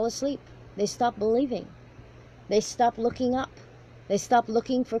 They fell asleep. They stopped believing. They stopped looking up. They stopped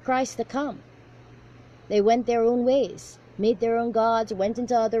looking for Christ to come. They went their own ways. made their own gods, went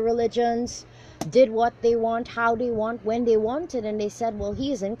into other religions, did what they want, how they want, when they wanted, and they said, well,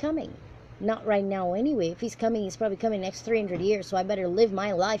 he isn't coming. Not right now anyway. If he's coming, he's probably coming next 300 years, so I better live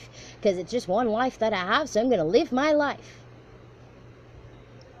my life, because it's just one life that I have, so I'm going to live my life.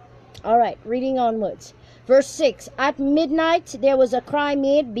 Alright, reading onwards. Verse 6, at midnight there was a cry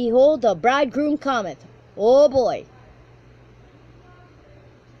made, behold, the bridegroom cometh. Oh boy.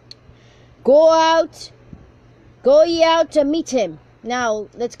 Go ye out to meet him. Now,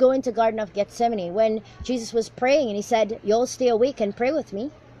 let's go into Garden of Gethsemane. When Jesus was praying and he said, you'll stay awake and pray with me.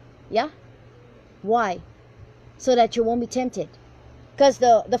 Yeah? Why? So that you won't be tempted. Because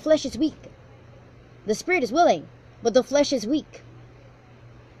the flesh is weak. The spirit is willing, but the flesh is weak.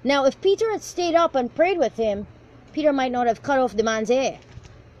 Now, if Peter had stayed up and prayed with him, Peter might not have cut off the man's ear.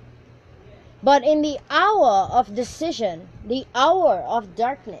 But in the hour of decision, the hour of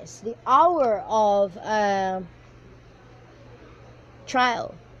darkness, the hour of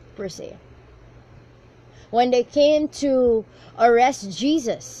trial, per se, when they came to arrest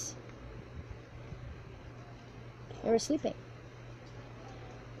Jesus, they were sleeping.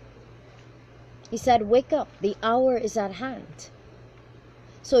 He said, wake up, the hour is at hand.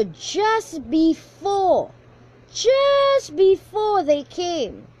 So just before they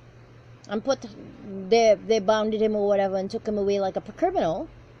came and they bounded him or whatever and took him away like a criminal,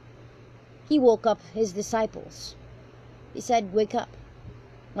 he woke up his disciples. He said, wake up,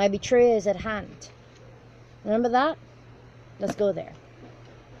 my betrayer is at hand. Remember that? Let's go there.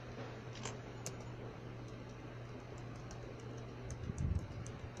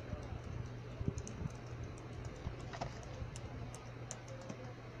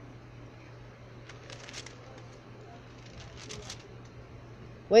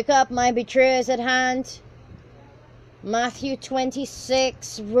 Wake up, my betrayer is at hand. Matthew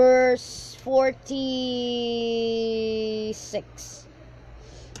 26, verse 46.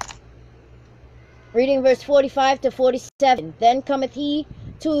 Reading verse 45 to 47. Then cometh he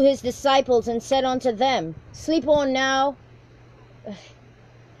to his disciples and said unto them, sleep on now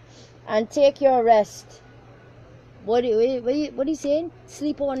and take your rest. What he saying?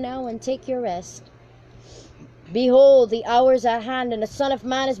 Sleep on now and take your rest. Behold, the hour is at hand, and the Son of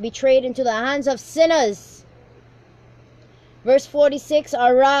Man is betrayed into the hands of sinners. Verse 46,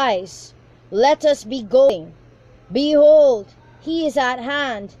 arise, let us be going. Behold, he is at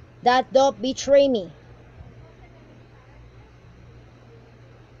hand that doth betray me.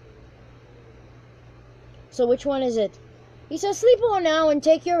 So which one is it? He says, sleep on now and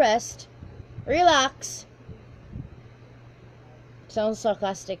take your rest. Relax. Sounds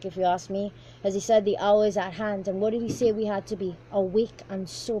sarcastic if you ask me. As he said, the hour is at hand. And what did he say we had to be? Awake and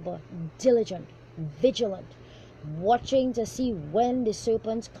sober, diligent, vigilant, watching to see when the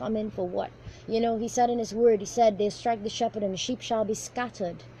serpents come in for what. You know, he said in his word, he said, they strike the shepherd and the sheep shall be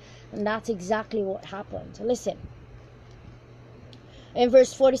scattered. And that's exactly what happened. Listen. In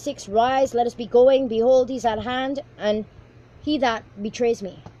verse 46, rise, let us be going. Behold, he's at hand, and he that betrays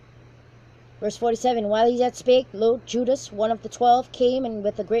me. Verse 47, while he yet spake, lo, Judas, one of the 12, came, and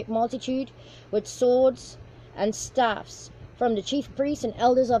with a great multitude, with swords and staffs, from the chief priests and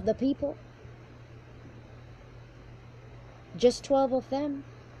elders of the people. Just 12 of them.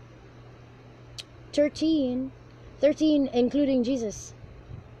 13 including Jesus.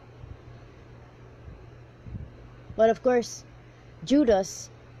 But of course, Judas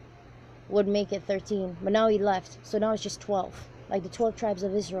would make it 13, but now he left, so now it's just 12. Like the 12 tribes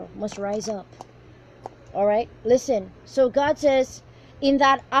of Israel must rise up. Alright, listen. So God says, in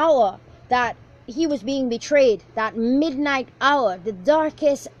that hour that he was being betrayed, that midnight hour, the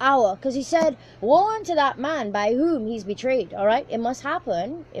darkest hour, because he said, woe unto that man by whom he's betrayed. Alright, it must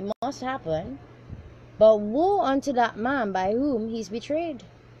happen. It must happen. But woe unto that man by whom he's betrayed.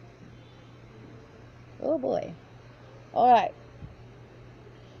 Oh boy. Alright.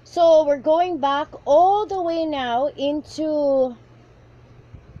 So we're going back all the way now into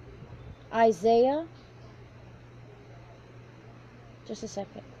Isaiah. Just a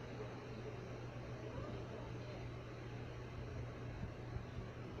second.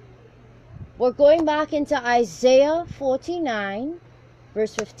 We're going back into Isaiah 49,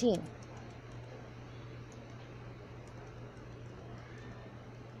 verse 15.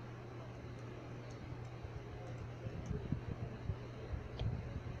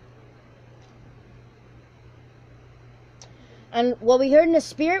 And what we heard in the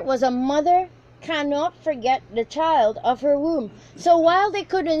spirit was a mother cannot forget the child of her womb. So while they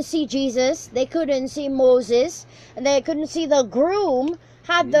couldn't see Jesus, they couldn't see Moses, and they couldn't see the groom,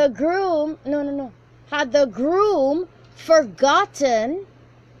 had the groom forgotten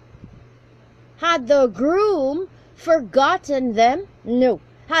forgotten them? No.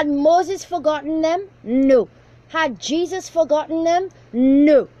 Had Moses forgotten them? No. Had Jesus forgotten them?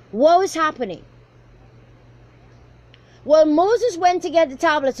 No. What was happening? Well, Moses went to get the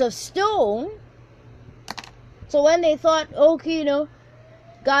tablets of stone. So when they thought, okay,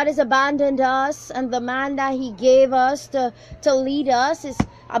 God has abandoned us, and the man that he gave us to lead us has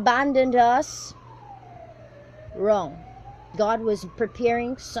abandoned us. Wrong. God was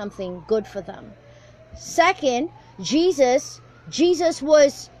preparing something good for them. Second, Jesus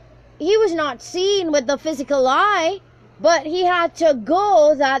was not seen with the physical eye, but he had to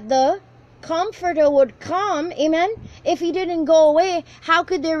go that the Comforter would come. Amen. If he didn't go away, how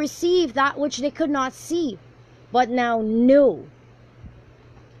could they receive that which they could not see? But now, no.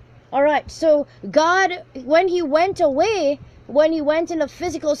 All right, so God, when he went away, when he went in a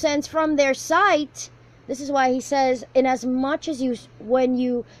physical sense from their sight, this is why he says, inasmuch as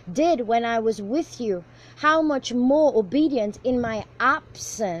when I was with you, how much more obedient in my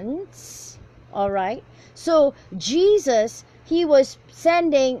absence. All right, so Jesus, he was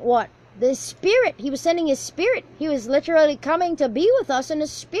sending what? The Spirit. He was sending his Spirit. He was literally coming to be with us in the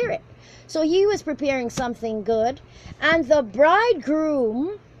Spirit. So he was preparing something good. And the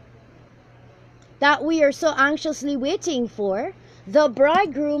bridegroom that we are so anxiously waiting for, the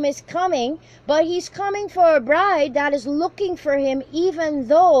bridegroom is coming, but he's coming for a bride that is looking for him even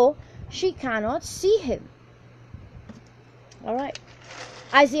though she cannot see him. All right.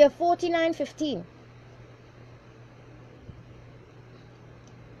 Isaiah 49:15.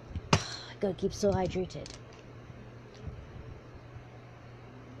 Gotta keep so hydrated.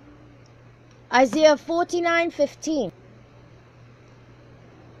 Isaiah 49:15.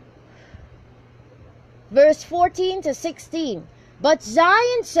 Verse 14 to 16. But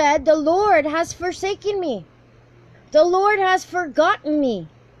Zion said, the Lord has forsaken me. The Lord has forgotten me.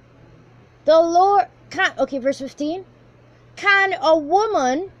 The Lord can't. Okay, verse 15. Can a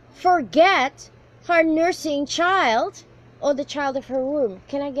woman forget her nursing child, or the child of her womb?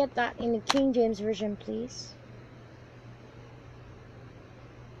 Can I get that in the King James Version, please?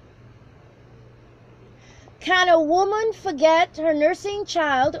 Can a woman forget her nursing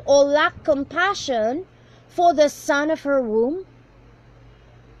child or lack compassion for the son of her womb?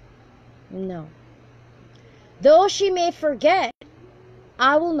 No. Though she may forget,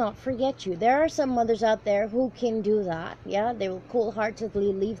 I will not forget you. There are some mothers out there who can do that. Yeah, they will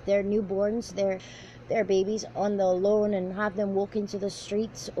cold-heartedly leave their newborns, their babies on the lawn and have them walk into the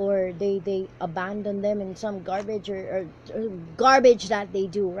streets, or they abandon them in some garbage or garbage that they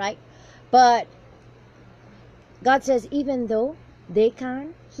do, right? But God says, even though they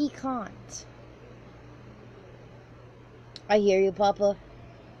can, he can't. I hear you, Papa.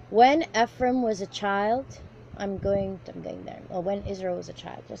 When Ephraim was a child, I'm going there. Well, when Israel was a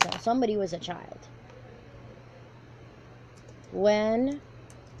child, just now, somebody was a child. When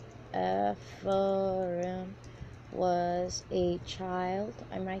Ephraim was a child,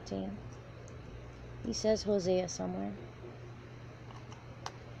 I'm writing. He says Hosea somewhere.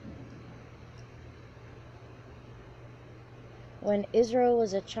 When Israel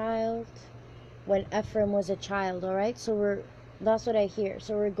was a child, when Ephraim was a child, all right? So that's what I hear.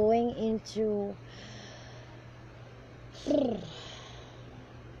 So we're going into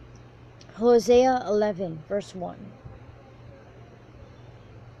Hosea 11, verse 1.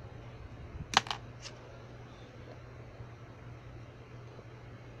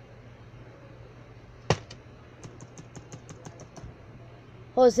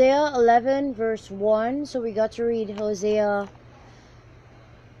 Hosea 11, verse 1. So we got to read Hosea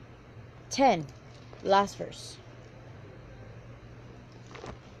 10, last verse.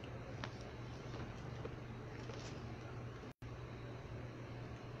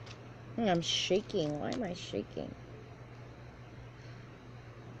 I'm shaking. Why am I shaking?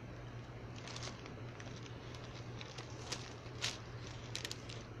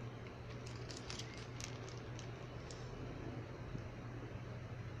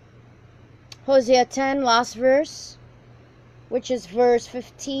 Hosea 10, last verse, which is verse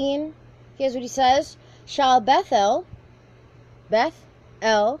 15. Here's what he says. Shall Bethel, the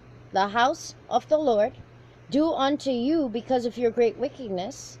house of the Lord, do unto you because of your great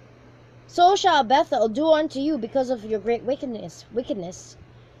wickedness? So shall Bethel do unto you because of your great wickedness.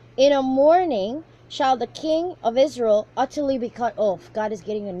 In a morning shall the king of Israel utterly be cut off. God is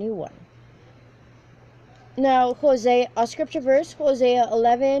getting a new one. Now, a scripture verse, Hosea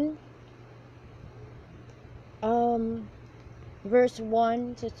 11, verse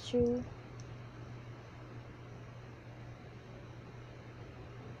 1 to 2.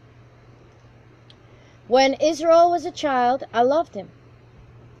 When Israel was a child, I loved him,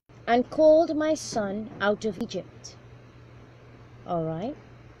 and called my son out of Egypt. All right.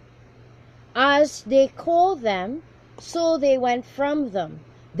 As they called them, so they went from them.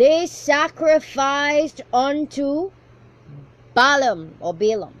 They sacrificed unto Balaam or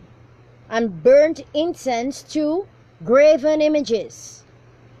Balaam and burnt incense to graven images.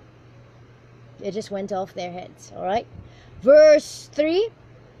 It just went off their heads. All right. Verse 3,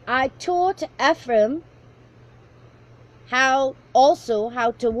 I taught Ephraim how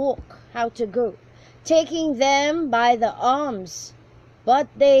to walk, how to go, taking them by the arms, but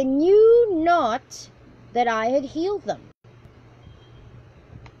they knew not that I had healed them.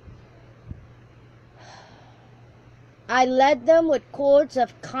 I led them with cords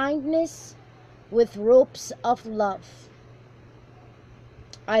of kindness, with ropes of love.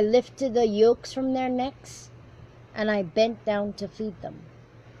 I lifted the yokes from their necks, and I bent down to feed them.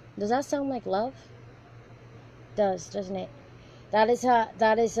 Does that sound like love? Does, doesn't it? That is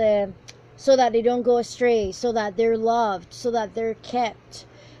so that they don't go astray, so that they're loved, so that they're kept.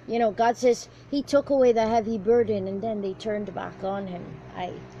 You know, God says he took away the heavy burden, and then they turned back on him.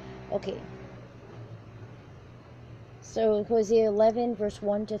 Okay. So Hosea 11 verse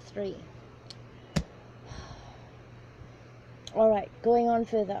 1 to 3. All right, going on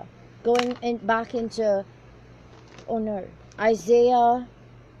further. Back into, oh no, Isaiah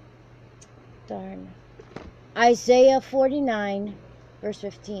 49 verse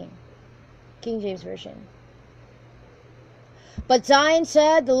 15. King James Version. But Zion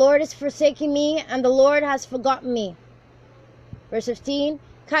said, the Lord has forsaken me, and the Lord has forgotten me. Verse 15.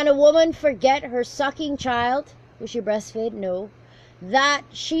 Can a woman forget her sucking child, who she breastfed? No. That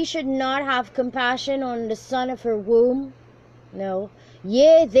she should not have compassion on the son of her womb? No.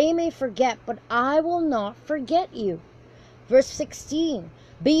 Yea, they may forget, but I will not forget you. Verse 16.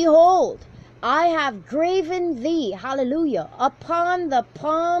 Behold, I have graven thee, hallelujah, upon the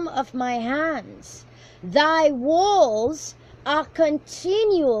palm of my hands. Thy walls are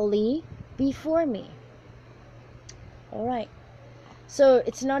continually before me. All right. So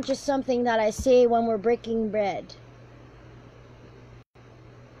it's not just something that I say when we're breaking bread.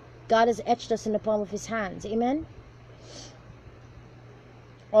 God has etched us in the palm of his hands. Amen?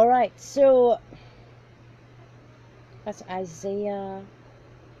 All right. So that's Isaiah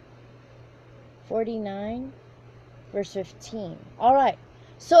 49 verse 15. All right.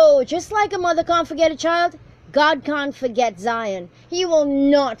 So just like a mother can't forget a child, God can't forget Zion. He will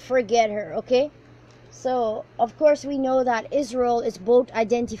not forget her. Okay. So, of course, we know that Israel is both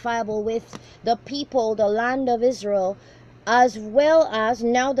identifiable with the people, the land of Israel, as well as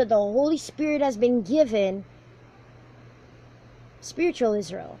now that the Holy Spirit has been given, spiritual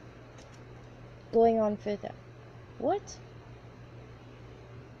Israel. Going on further. What?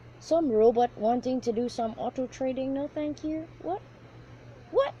 Some robot wanting to do some auto trading? No, thank you. What?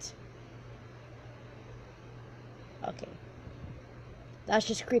 What? Okay. That's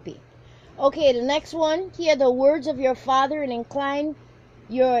just creepy. Okay, the next one. Hear the words of your father and incline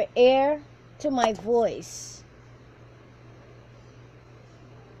your ear to my voice.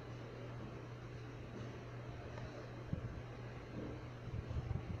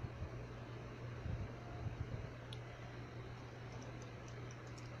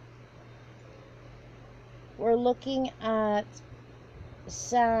 We're looking at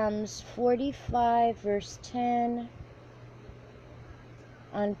Psalms 45 verse 10.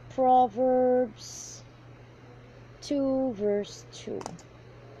 On Proverbs 2 verse 2.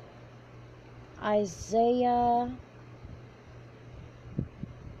 Isaiah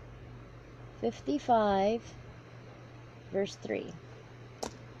 55 verse 3.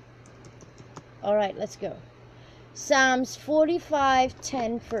 All right, let's go. Psalms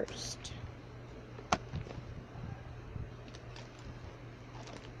 45:10 first.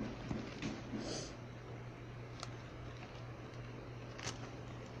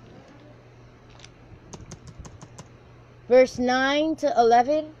 Verse 9 to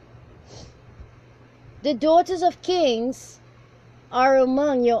 11. The daughters of kings are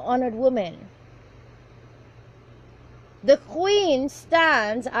among your honored women. The queen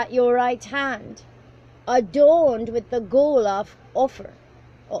stands at your right hand, adorned with the gold of Ophir,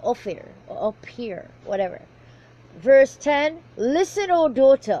 whatever. Verse 10. Listen, O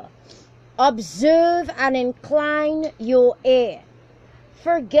daughter, observe and incline your ear.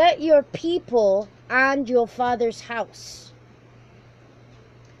 Forget your people and your father's house.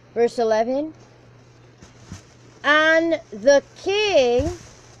 Verse 11. And the king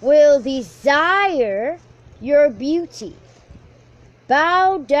will desire your beauty.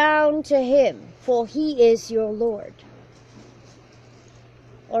 Bow down to him, for he is your Lord.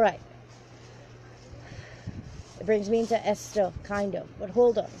 All right. It brings me into Esther, kind of, but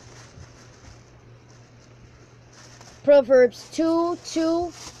hold on. Proverbs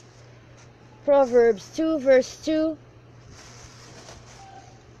 2:2. Proverbs 2 verse 2.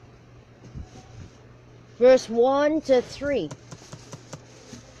 Verse 1 to 3.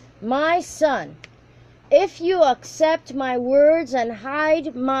 My son, if you accept my words and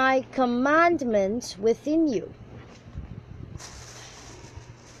hide my commandments within you.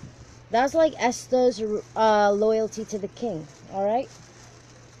 That's like Esther's loyalty to the king, all right?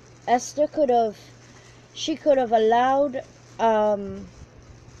 Esther could have allowed the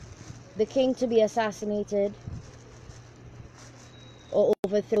king to be assassinated or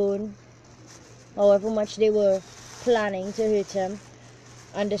overthrown, however much they were planning to hurt him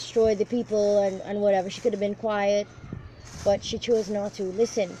and destroy the people and whatever. She could have been quiet, but she chose not to.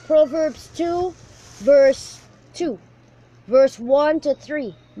 Listen, Proverbs 2 verse 2, verse 1 to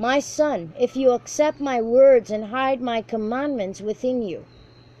 3. My son, if you accept my words and hide my commandments within you.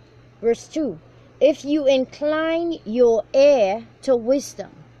 Verse 2, if you incline your ear to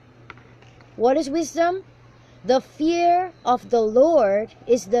wisdom. What is wisdom? The fear of the Lord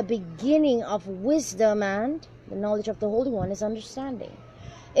is the beginning of wisdom, and the knowledge of the Holy One is understanding.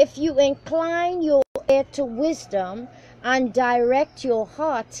 If you incline your ear to wisdom and direct your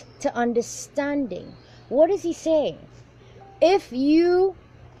heart to understanding. What is he saying? If you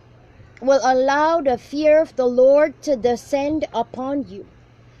will allow the fear of the Lord to descend upon you,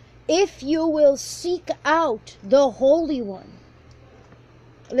 if you will seek out the Holy One,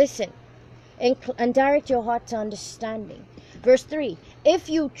 listen, and direct your heart to understanding. Verse 3, if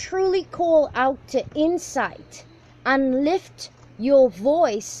you truly call out to insight and lift your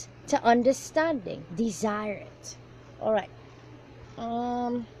voice to understanding, desire it. All right.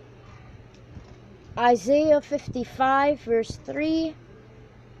 Isaiah 55 verse 3.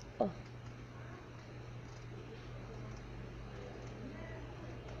 Oh.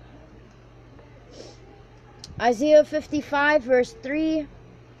 Isaiah 55 verse 3.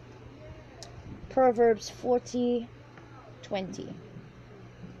 Proverbs 40:20.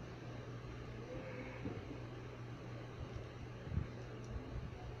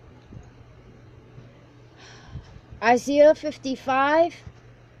 Isaiah 55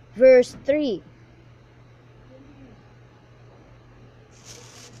 verse 3.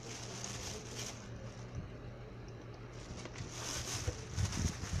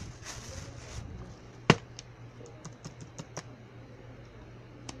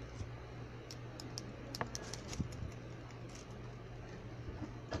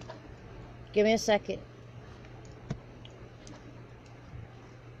 Give me a second.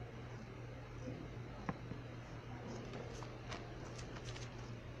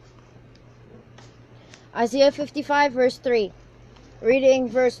 Isaiah 55 verse 3. Reading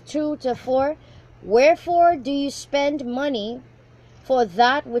verse 2 to 4. Wherefore do you spend money for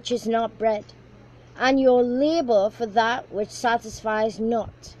that which is not bread, and your labor for that which satisfies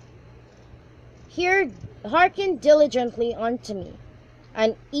not? Hearken diligently unto me,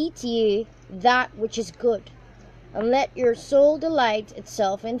 and eat ye that which is good, and let your soul delight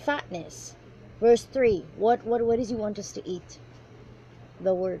itself in fatness. Verse 3. What does he want us to eat?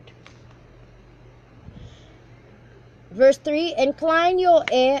 The word. Verse 3. Incline your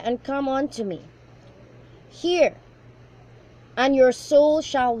ear and come unto me. Hear, and your soul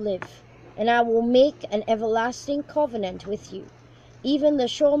shall live, and I will make an everlasting covenant with you, even the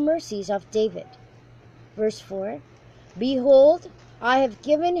sure mercies of David. Verse 4. Behold, I have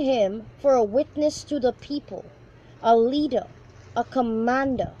given him for a witness to the people, a leader, a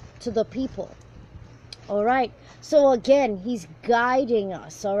commander to the people. All right. So again, he's guiding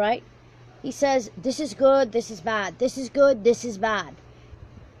us. All right. He says, this is good, this is bad. This is good, this is bad.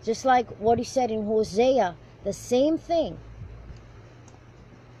 Just like what he said in Hosea, the same thing.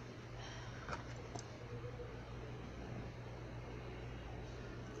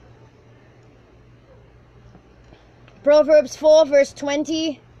 Proverbs 4 verse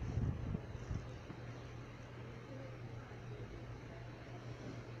 20.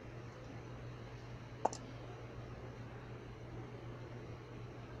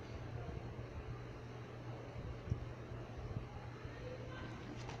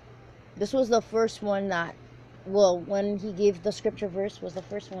 This was the first one that, well, when he gave the scripture verse, was the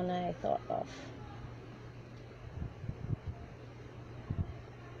first one I thought of.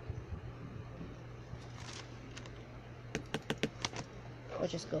 We'll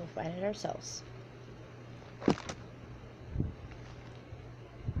just go find it ourselves.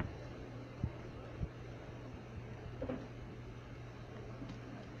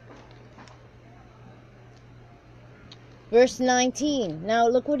 Verse 19. Now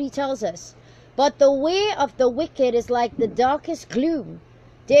look what he tells us. But the way of the wicked is like the darkest gloom.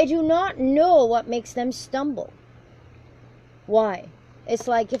 They do not know what makes them stumble. Why? It's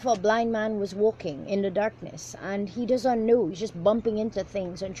like if a blind man was walking in the darkness and he doesn't know, he's just bumping into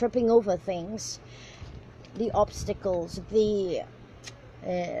things and tripping over things, the obstacles, the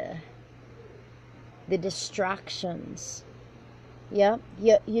distractions. Yeah,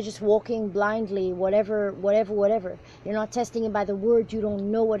 you're just walking blindly, whatever. You're not testing it by the word. You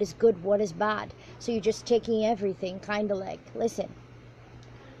don't know what is good, what is bad. So you're just taking everything, kind of like, listen.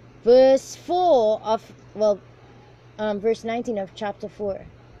 Verse 19 of chapter 4.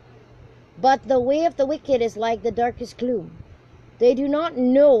 But the way of the wicked is like the darkest gloom. They do not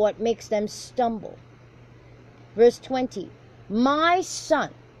know what makes them stumble. Verse 20. My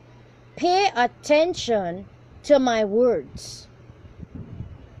son, pay attention to my words.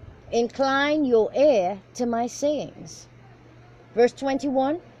 Incline your ear to my sayings. Verse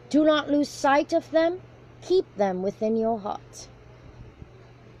 21. Do not lose sight of them. Keep them within your heart.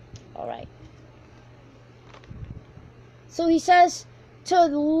 All right. So he says to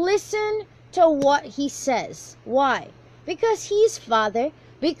listen to what he says. Why? Because he's Father.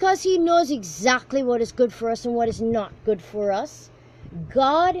 Because he knows exactly what is good for us and what is not good for us.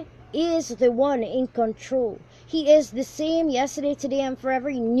 God is the one in control. He is the same yesterday, today, and forever.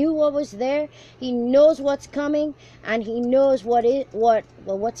 He knew what was there. He knows what's coming, and he knows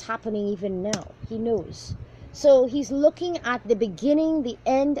what's happening even now. He knows. So he's looking at the beginning, the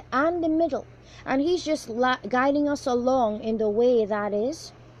end, and the middle, and he's just guiding us along in the way that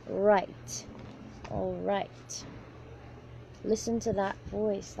is right. All right. Listen to that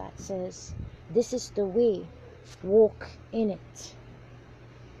voice that says, "This is the way. Walk in it."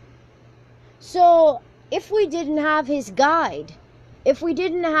 So if we didn't have his guide, if we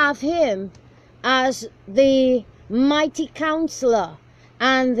didn't have him as the mighty counselor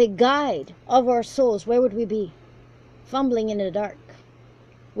and the guide of our souls, where would we be? Fumbling in the dark.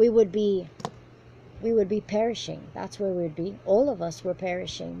 We would be perishing. That's where we'd be. All of us were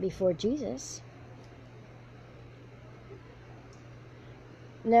perishing before Jesus.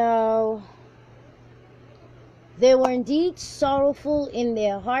 Now, they were indeed sorrowful in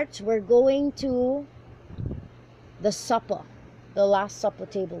their hearts. We're going to the supper, the Last Supper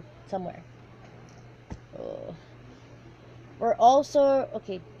table somewhere. We're also,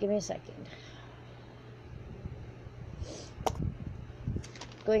 okay, give me a second.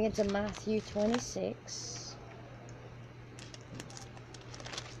 Going into Matthew 26.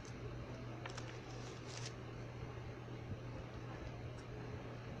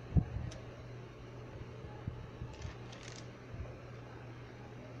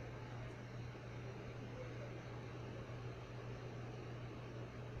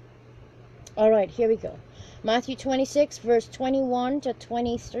 All right, here we go. Matthew 26, verse 21 to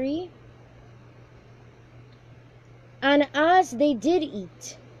 23. And as they did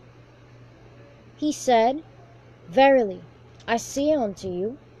eat, he said, Verily, I say unto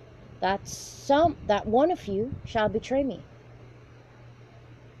you, that one of you shall betray me.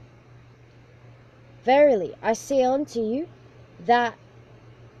 Verily, I say unto you, that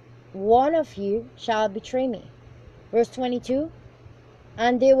one of you shall betray me. Verse 22.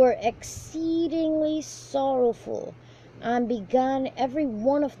 And they were exceedingly sorrowful, and began every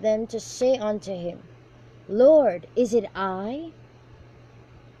one of them to say unto him, Lord, is it I?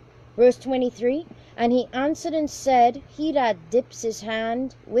 Verse 23. And he answered and said, He that dips his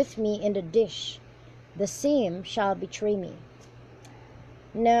hand with me in the dish, the same shall betray me.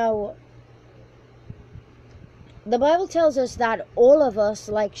 Now, the Bible tells us that all of us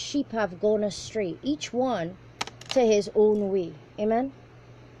like sheep have gone astray, each one to his own way. Amen?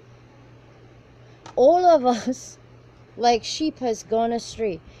 All of us like sheep has gone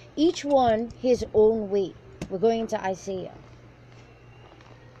astray, each one his own way. We're going to Isaiah.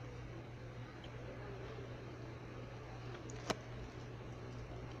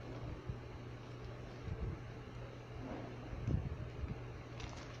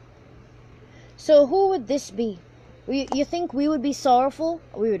 So who would this be? You think we would be sorrowful?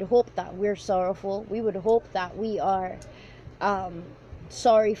 We would hope that we're sorrowful. We would hope that we are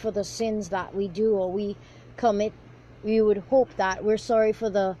sorry for the sins that we do or we commit. We would hope that we're sorry for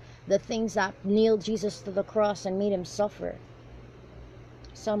the things that nailed Jesus to the cross and made him suffer.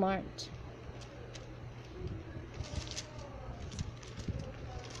 Some aren't.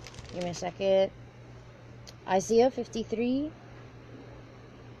 Give me a second. Isaiah 53.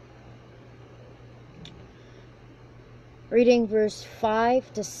 Reading verse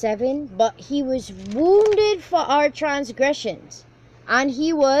 5 to 7. But he was wounded for our transgressions, and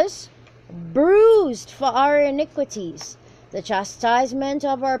he was bruised for our iniquities. The chastisement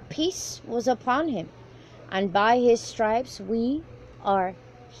of our peace was upon him, and by his stripes we are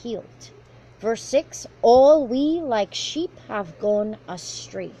healed. Verse 6, all we like sheep have gone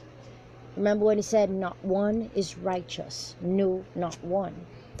astray. Remember when he said, not one is righteous. No, not one.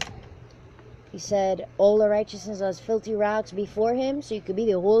 He said, all the righteousness are as filthy rags before him, so you could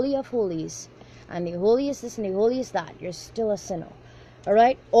be the holy of holies. And the holiest this and the holiest that. You're still a sinner.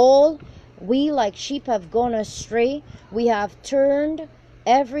 Alright? All we like sheep have gone astray. We have turned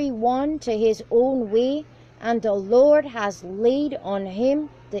every one to his own way, and the Lord has laid on him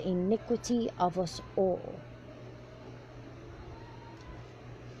the iniquity of us all.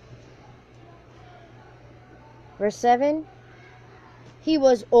 Verse 7, he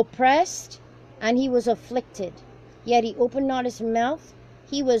was oppressed and he was afflicted, yet he opened not his mouth.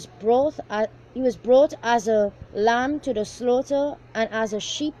 He was brought as a lamb to the slaughter, and as a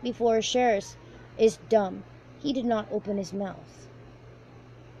sheep before his shearers is dumb. He did not open his mouth,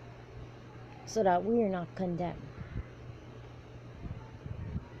 so that we are not condemned.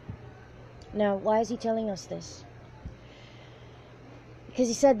 Now, why is he telling us this? Because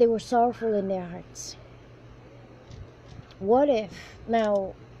he said they were sorrowful in their hearts. What if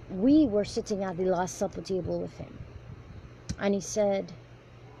now we were sitting at the Last Supper table with him, and he said,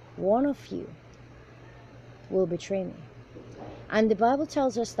 one of you will betray me? And the Bible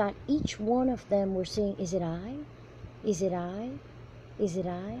tells us that each one of them were saying, is it I? Is it I? Is it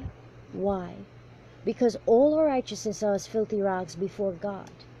I? Why? Because all our righteousness are as filthy rags before God.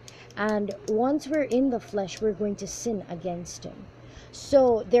 And once we're in the flesh, we're going to sin against him.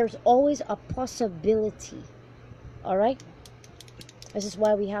 So there's always a possibility. Alright? This is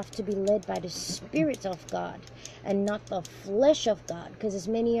why we have to be led by the Spirit of God and not the flesh of God. Because as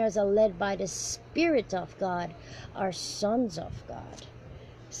many as are led by the Spirit of God are sons of God.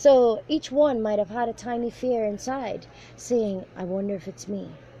 So each one might have had a tiny fear inside, saying, I wonder if it's me.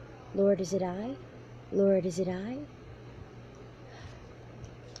 Lord, is it I? Lord, is it I?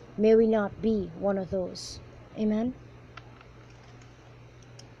 May we not be one of those. Amen.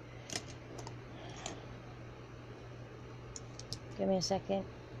 Give me a second.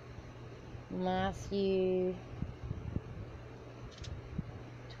 Matthew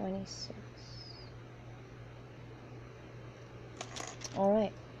 26.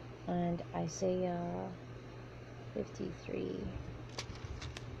 Alright. And Isaiah 53.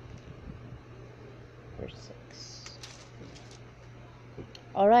 Verse 6.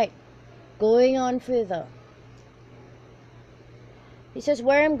 Alright. Going on further. He says,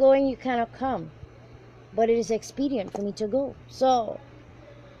 where I'm going you cannot come, but it is expedient for me to go. So,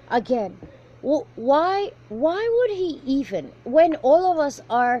 again, why would he even, when all of us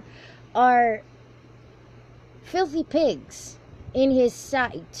are filthy pigs in his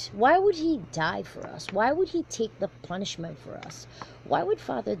sight, why would he die for us? Why would he take the punishment for us? Why would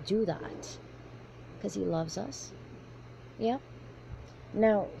Father do that? Because he loves us. Yeah.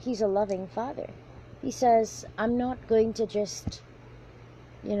 Now, he's a loving Father. He says, I'm not going to just,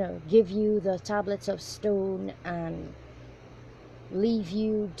 give you the tablets of stone and leave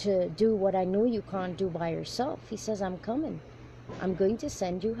you to do what I know you can't do by yourself. He says, I'm coming. I'm going to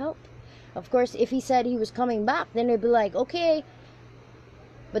send you help. Of course, if he said he was coming back, then they'd be like, okay.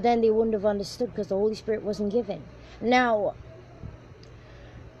 But then they wouldn't have understood because the Holy Spirit wasn't given. Now,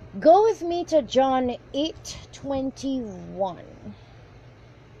 go with me to John 8:21.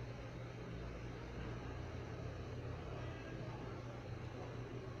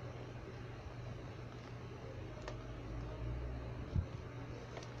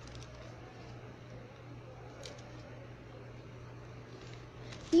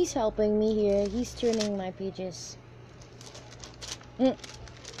 He's helping me here. He's turning my pages. It's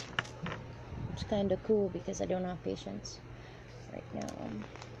kind of cool because I don't have patience right now.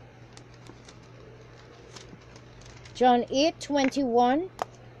 John 8:21,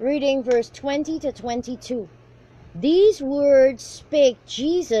 reading verse 20 to 22. These words spake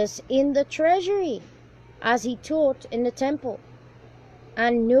Jesus in the treasury, as he taught in the temple.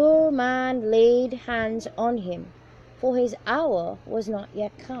 And no man laid hands on him, for his hour was not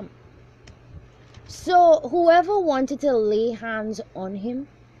yet come. So whoever wanted to lay hands on him,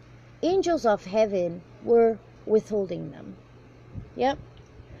 angels of heaven were withholding them. Yep.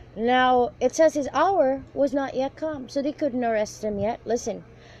 Now, it says his hour was not yet come, so they couldn't arrest him yet. Listen,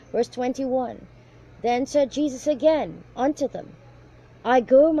 verse 21. Then said Jesus again unto them, I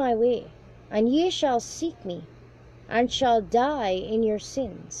go my way, and ye shall seek me, and shall die in your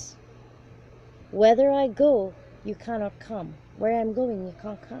sins. Whither I go, you cannot come. Where I'm going, you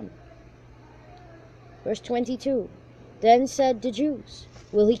can't come. Verse 22. Then said the Jews,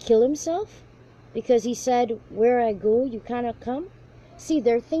 will he kill himself? Because he said, where I go, you cannot come. See,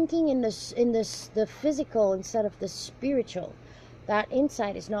 they're thinking in the physical instead of the spiritual. That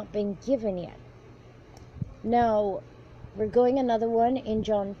insight has not been given yet. Now, we're going another one in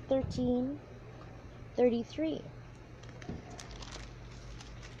John 13:33.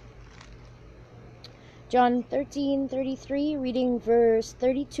 John 13:33, reading verse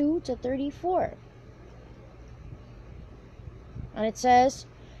 32 to 34. And it says,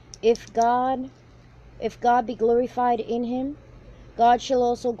 If God be glorified in him, God shall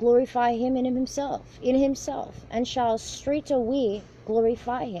also glorify him in himself, and shall straightway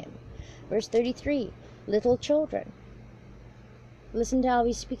glorify him. Verse 33, little children. Listen to how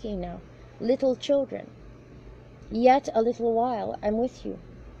he's speaking now. Little children, yet a little while I'm with you.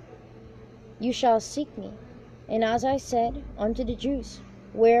 You shall seek me. And as I said unto the Jews,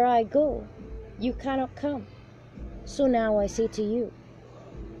 where I go, you cannot come. So now I say to you.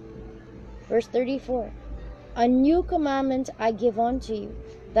 Verse 34, a new commandment I give unto you,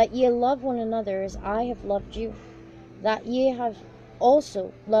 that ye love one another as I have loved you, that ye have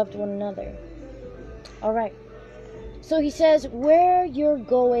also loved one another. All right. So he says, where you're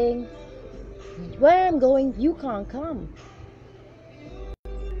going, where I'm going, you can't come.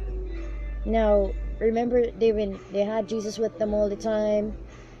 Now, remember, they had Jesus with them all the time.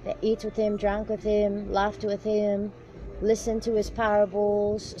 They ate with him, drank with him, laughed with him, listened to his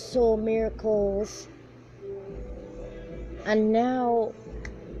parables, saw miracles. And now,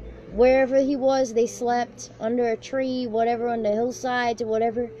 wherever he was, they slept under a tree, whatever, on the hillside,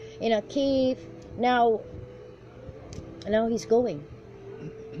 whatever, in a cave. Now he's going.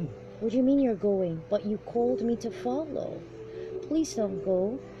 What do you mean you're going? But you called me to follow. Please don't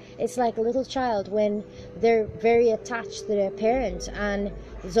go. It's like a little child when they're very attached to their parents, and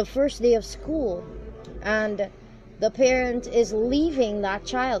it's the first day of school, and the parent is leaving that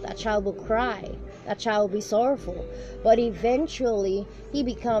child will cry, that child will be sorrowful, but eventually he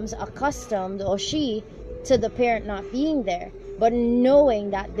becomes accustomed, or she, to the parent not being there, but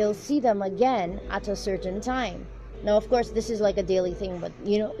knowing that they'll see them again at a certain time. Now, of course, this is like a daily thing, but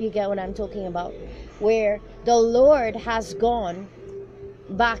you get what I'm talking about, where the Lord has gone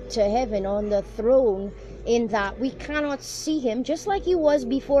back to heaven on the throne, in that we cannot see him just like he was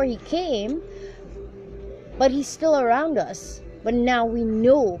before he came, but he's still around us. But now we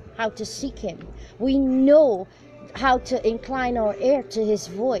know how to seek him. We know how to incline our ear to his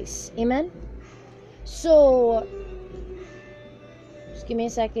voice. Amen. So just give me a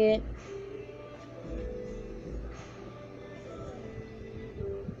second.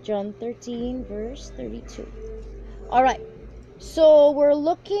 John 13 verse 32. All right. So we're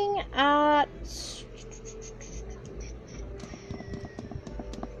looking at,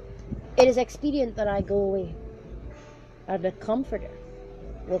 it is expedient that I go away, and the Comforter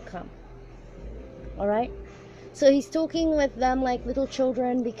will come. All right. So he's talking with them like little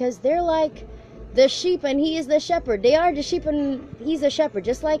children, because they're like the sheep and he is the shepherd. They are the sheep and he's the shepherd,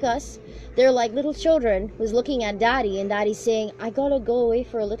 just like us. They're like little children who's looking at daddy, and daddy's saying, I gotta go away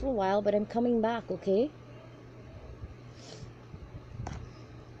for a little while, but I'm coming back, okay?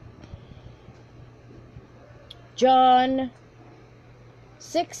 John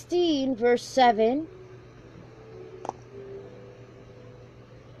 16 verse 7.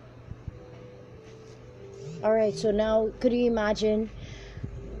 Alright, so now could you imagine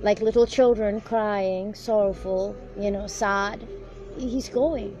like little children crying, sorrowful, sad? He's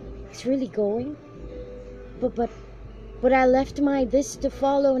going. He's really going. But I left my this to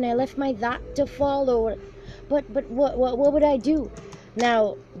follow, and I left my that to follow. But what would I do?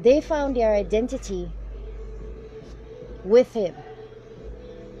 Now, they found their identity with him,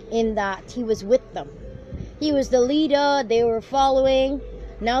 in that he was with them. He was the leader they were following.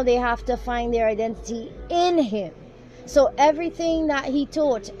 Now they have to find their identity in him. So everything that he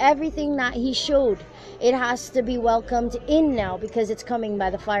taught, everything that he showed, it has to be welcomed in now, because it's coming by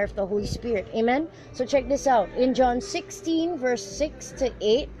the fire of the Holy Spirit. Amen. So check this out in John 16 verse 6 to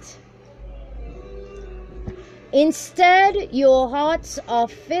 8. Instead, your hearts are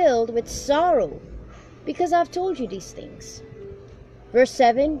filled with sorrow, because I've told you these things. Verse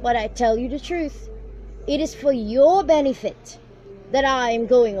 7, but I tell you the truth, it is for your benefit that I am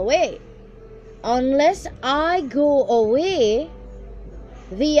going away. Unless I go away,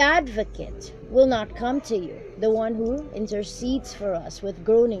 the advocate will not come to you, the one who intercedes for us with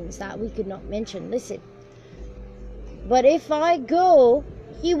groanings that we could not mention. Listen, but if I go,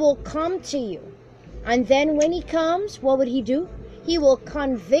 he will come to you. And then when he comes, what would he do? He will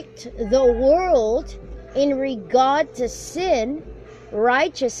convict the world in regard to sin,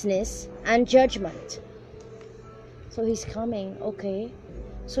 righteousness, and judgment. So he's coming, okay?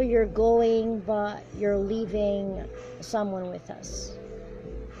 So you're going, but you're leaving someone with us.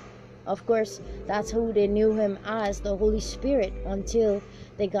 Of course, that's who they knew him as, the Holy Spirit, until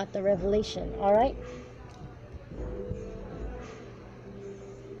they got the revelation. All right?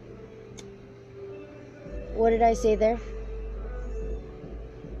 What did I say there?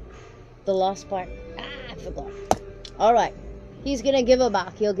 The last part. I forgot. All right. He's going to give it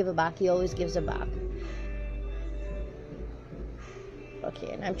back. He'll give it back. He always gives it back.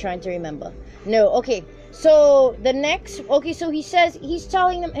 Okay, and I'm trying to remember. No, okay. So the next, okay, so he says, he's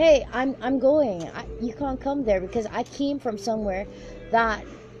telling them, hey, I'm going. You can't come there because I came from somewhere that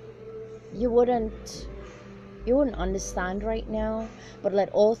you wouldn't understand right now. But let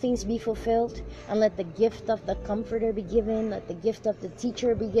all things be fulfilled, and let the gift of the Comforter be given, let the gift of the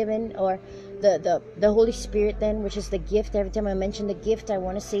Teacher be given, or the Holy Spirit then, which is the gift. Every time I mention the gift, I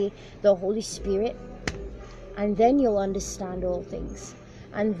want to say the Holy Spirit. And then you'll understand all things.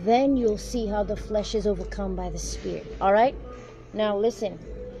 And then you'll see how the flesh is overcome by the Spirit. Alright? Now listen.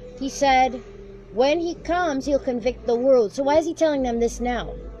 He said, when he comes, he'll convict the world. So why is he telling them this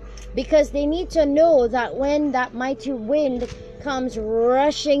now? Because they need to know that when that mighty wind comes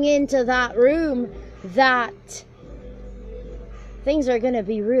rushing into that room, that things are going to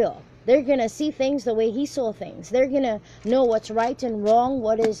be real. They're going to see things the way he saw things. They're going to know what's right and wrong,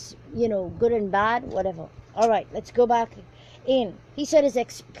 what is, good and bad, whatever. All right, let's go back in. He said, it's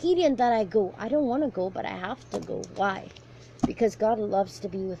expedient that I go. I don't want to go, but I have to go. Why? Because God loves to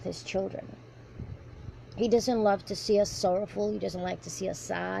be with his children. He doesn't love to see us sorrowful. He doesn't like to see us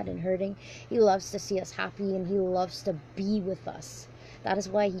sad and hurting. He loves to see us happy, and he loves to be with us. That is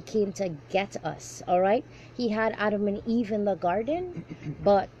why he came to get us, all right? He had Adam and Eve in the garden,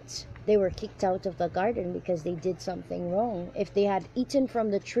 but they were kicked out of the garden because they did something wrong. If they had eaten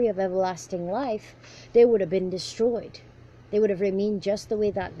from the tree of everlasting life, they would have been destroyed. They would have remained just the way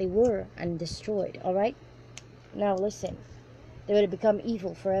that they were and destroyed, all right? Now listen, they would have become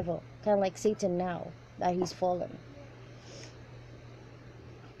evil forever, kind of like Satan now that he's fallen.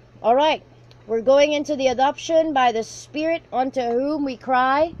 All right, we're going into the adoption by the Spirit, unto whom we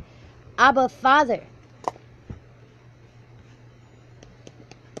cry, Abba, Father.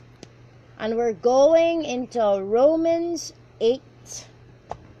 And we're going into Romans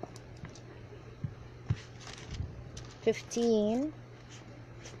 8:15.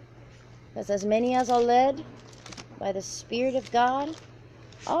 That's as many as are led by the Spirit of God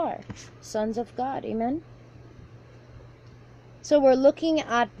are sons of God. Amen. So we're looking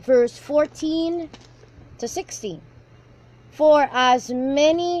at verse 14 to 16. For as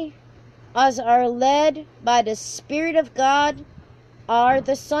many as are led by the Spirit of God are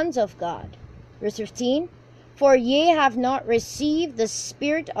the sons of God. Verse 15. For ye have not received the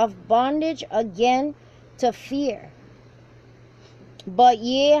spirit of bondage again to fear, but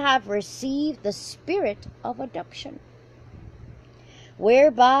ye have received the spirit of adoption,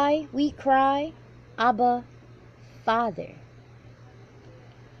 whereby we cry, Abba, Father.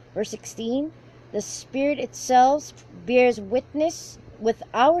 Verse 16, the Spirit itself bears witness with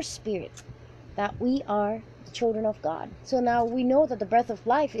our spirit that we are the children of God. So now we know that the breath of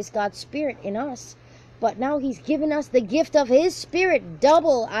life is God's Spirit in us. But now he's given us the gift of his Spirit,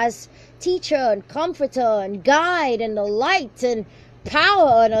 double as teacher and comforter and guide and the light and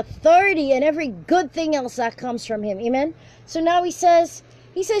power and authority and every good thing else that comes from him. Amen. So now he says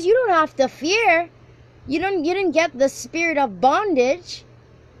you don't have to fear. You didn't get the spirit of bondage,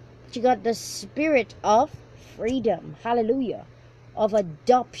 but you got the spirit of freedom. Hallelujah. Of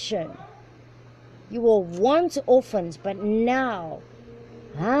adoption. You were once orphans, but now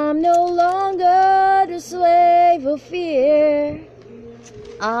I'm no longer the slave of fear.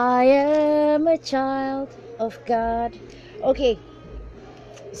 I am a child of God. Okay.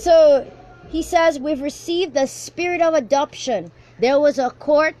 So he says we've received the spirit of adoption. There was a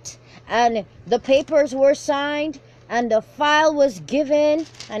court and the papers were signed and the file was given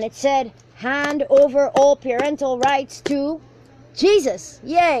and it said hand over all parental rights to Jesus.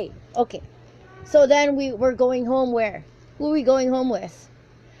 Yay. Okay. So then we're going home where? Who are we going home with?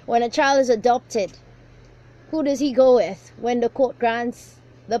 When a child is adopted, who does he go with when the court grants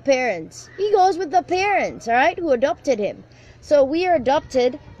the parents? He goes with the parents, all right, who adopted him. So we are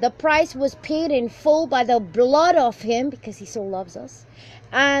adopted. The price was paid in full by the blood of him because he so loves us.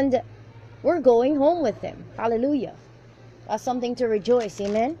 And we're going home with him. Hallelujah. That's something to rejoice.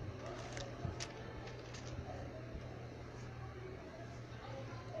 Amen.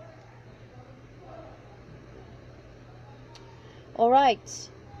 All right.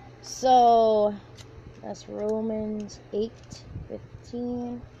 So that's Romans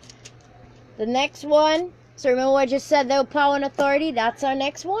 8:15. The next one. So remember what I just said, though, power and authority, that's our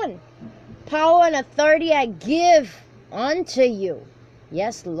next one. Power and authority I give unto you.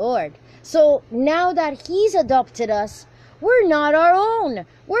 Yes, Lord. So now that he's adopted us, we're not our own.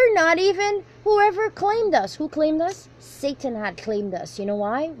 We're not even whoever claimed us. Who claimed us? Satan had claimed us. You know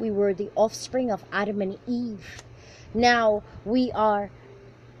why? We were the offspring of Adam and Eve. Now we are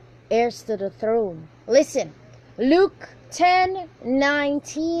heirs to the throne. Listen, Luke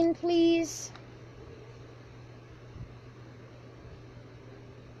 10:19, please.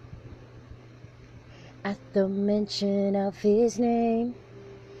 At the mention of his name,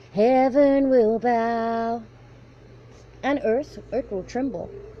 heaven will bow, and earth will tremble.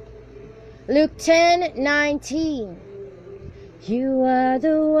 Luke 10:19. You are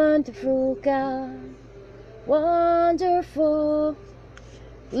the wonderful God, wonderful.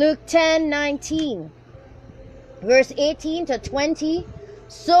 Luke 10:19, verse 18 to 20.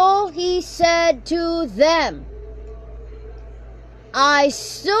 So he said to them, I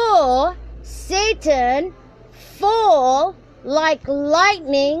saw Satan fall like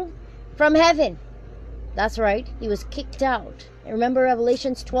lightning from heaven. That's right, he was kicked out. Remember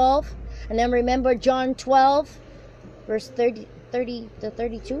Revelations 12? And then remember John 12, verse 30 to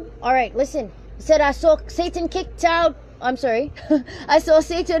 32? All right, listen. He said, I saw Satan kicked out. I'm sorry. I saw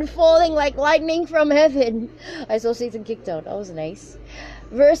Satan falling like lightning from heaven. I saw Satan kicked out. That was nice.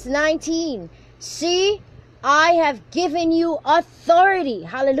 Verse 19. See, I have given you authority.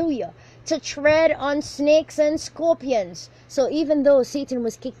 Hallelujah. To tread on snakes and scorpions. So even though Satan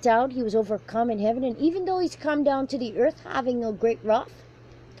was kicked out, he was overcome in heaven. And even though he's come down to the earth having a great wrath,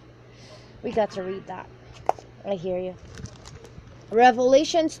 we got to read that. I hear you.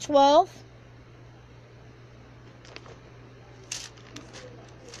 Revelations 12.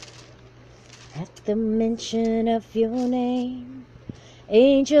 At the mention of your name,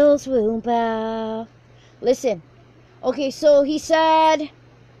 angels will bow. Listen. Okay, so he said,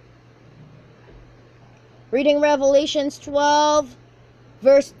 reading Revelations 12,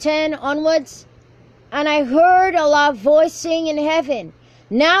 verse 10 onwards, and I heard a loud voice saying in heaven,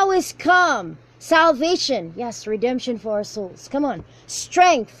 now is come salvation. Yes, redemption for our souls. Come on.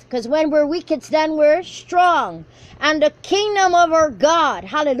 Strength, because when we're weak, it's then we're strong. And the kingdom of our God.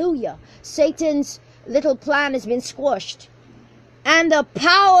 Hallelujah. Satan's little plan has been squashed. And the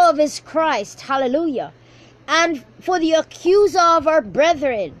power of his Christ. Hallelujah. And for the accuser of our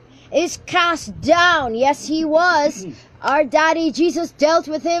brethren is cast down. Yes, he was. Our daddy Jesus dealt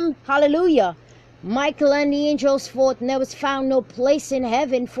with him. Hallelujah. Michael and the angels fought, and there was found no place in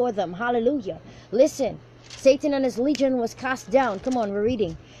heaven for them. Hallelujah. Listen, Satan and his legion was cast down. Come on, we're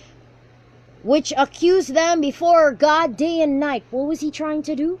reading. Which accused them before God day and night. What was he trying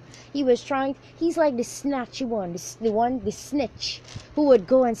to do? He's like the snatchy one, the snitch, who would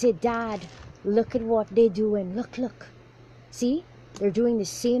go and say, Dad, look at what they're doing. Look. See? They're doing the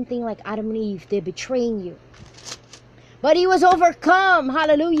same thing like Adam and Eve. They're betraying you. But he was overcome.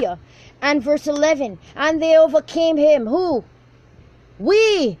 Hallelujah. And verse 11, and they overcame him. Who?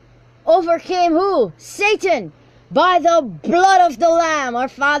 We overcame who? Satan. By the blood of the Lamb, our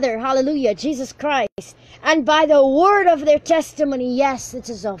Father. Hallelujah. Jesus Christ. And by the word of their testimony. Yes, it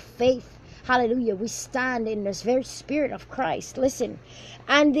is of faith. Hallelujah. We stand in this very spirit of Christ. Listen.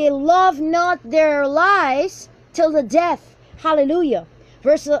 And they love not their lives till the death. Hallelujah.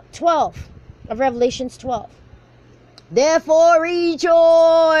 Verse 12 of Revelations 12. Therefore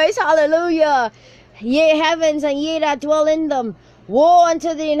rejoice, hallelujah, ye heavens and ye that dwell in them. Woe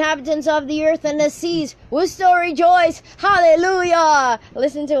unto the inhabitants of the earth and the seas, who still rejoice, hallelujah.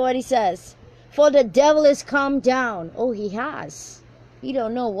 Listen to what he says. For the devil is come down. Oh, he has. You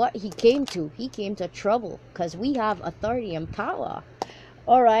don't know what he came to. He came to trouble, because we have authority and power.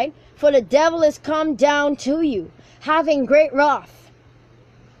 All right. For the devil is come down to you, having great wrath,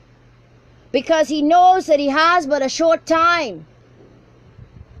 because he knows that he has but a short time.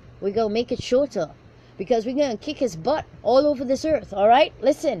 We're going to make it shorter, because we're going to kick his butt all over this earth. All right?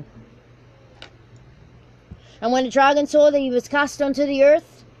 Listen. And when the dragon saw that he was cast unto the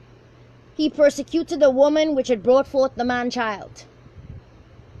earth, he persecuted the woman which had brought forth the man-child.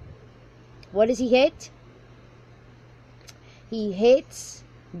 What does he hate? He hates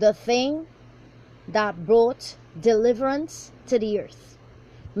the thing that brought deliverance to the earth.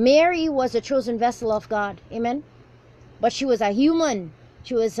 Mary was a chosen vessel of God. Amen. But she was a human.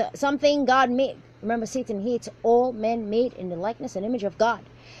 She was something God made. Remember, Satan hates all men made in the likeness and image of God.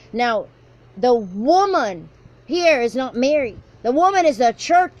 Now, the woman here is not Mary. The woman is the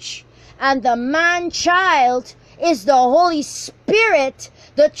church. And the man-child is the Holy Spirit.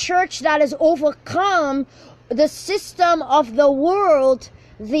 The church that has overcome the system of the world.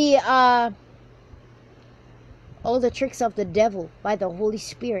 All the tricks of the devil by the Holy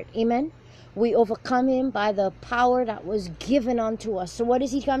Spirit. Amen. We overcome him by the power that was given unto us. So what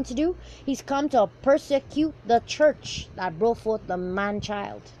does he come to do? He's come to persecute the church that brought forth the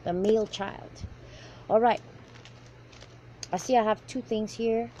man-child, the male child. All right. I see I have two things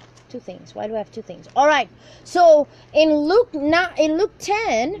here. Two things. Why do I have two things? All right. So in Luke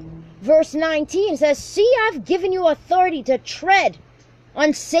 10, verse 19, it says, see, I've given you authority to tread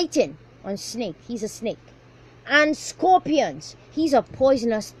on Satan, on snake. He's a snake. And scorpions. He's a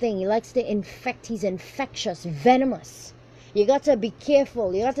poisonous thing. He likes to infect. He's infectious, venomous. You got to be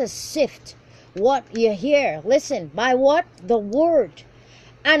careful. You got to sift what you hear. Listen, by what? The word.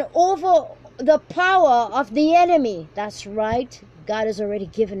 And over the power of the enemy. That's right. God has already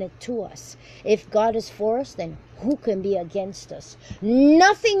given it to us. If God is for us, then who can be against us?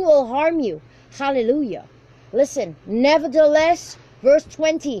 Nothing will harm you. Hallelujah. Listen, nevertheless, verse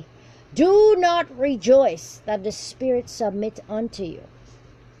 20. Do not rejoice that the spirits submit unto you.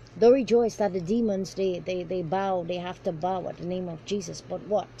 Don't rejoice that the demons, they bow, they have to bow at the name of Jesus. But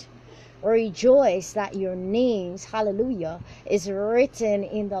what? Rejoice that your names, hallelujah, is written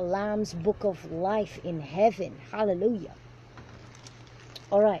in the Lamb's book of life in heaven. Hallelujah.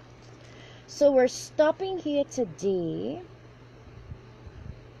 All right. So we're stopping here today.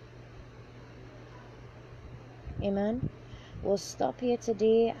 Amen. We'll stop here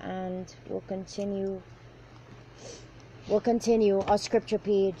today and we'll continue our scripture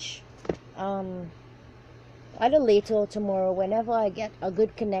page either later or tomorrow, whenever I get a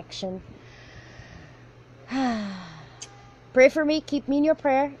good connection. Pray for me, keep me in your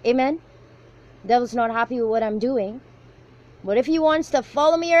prayer. Amen. Devil's not happy with what I'm doing, but if he wants to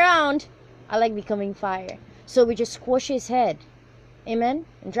follow me around, I like becoming fire. So we just squash his head. Amen.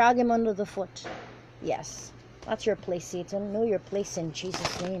 And drag him under the foot. Yes. That's your place, Satan. Know your place in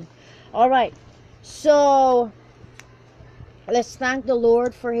Jesus' name. All right. So, let's thank the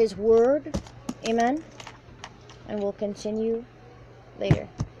Lord for his word. Amen. And we'll continue later.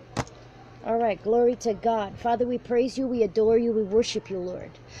 All right. Glory to God. Father, we praise you. We adore you. We worship you, Lord.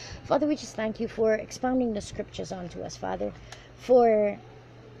 Father, we just thank you for expounding the scriptures onto us, Father. For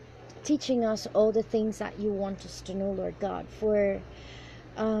teaching us all the things that you want us to know, Lord God. For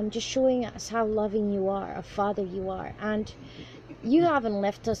just showing us how loving you are, a father you are. And you haven't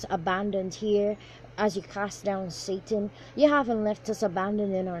left us abandoned here as you cast down Satan. You haven't left us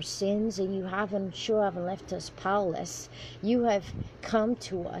abandoned in our sins, and you haven't left us powerless. You have come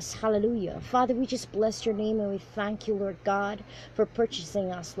to us. Hallelujah. Father, we just bless your name and we thank you, Lord God, for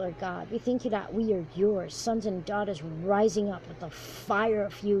purchasing us, Lord God. We thank you that we are yours, sons and daughters rising up with the fire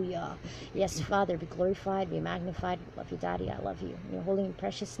of you, Yah. Yes, Father, be glorified, be magnified. Love you, Daddy. I love you. In your holy and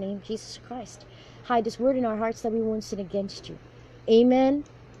precious name, Jesus Christ. Hide this word in our hearts that we won't sin against you. Amen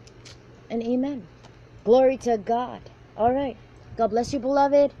and amen. Glory to God. All right. God bless you,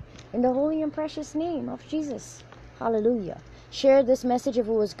 beloved, in the holy and precious name of Jesus. Hallelujah. Share this message if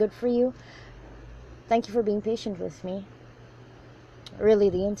it was good for you. Thank you for being patient with me. Really,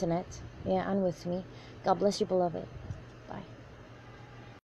 the internet. Yeah, and with me. God bless you, beloved.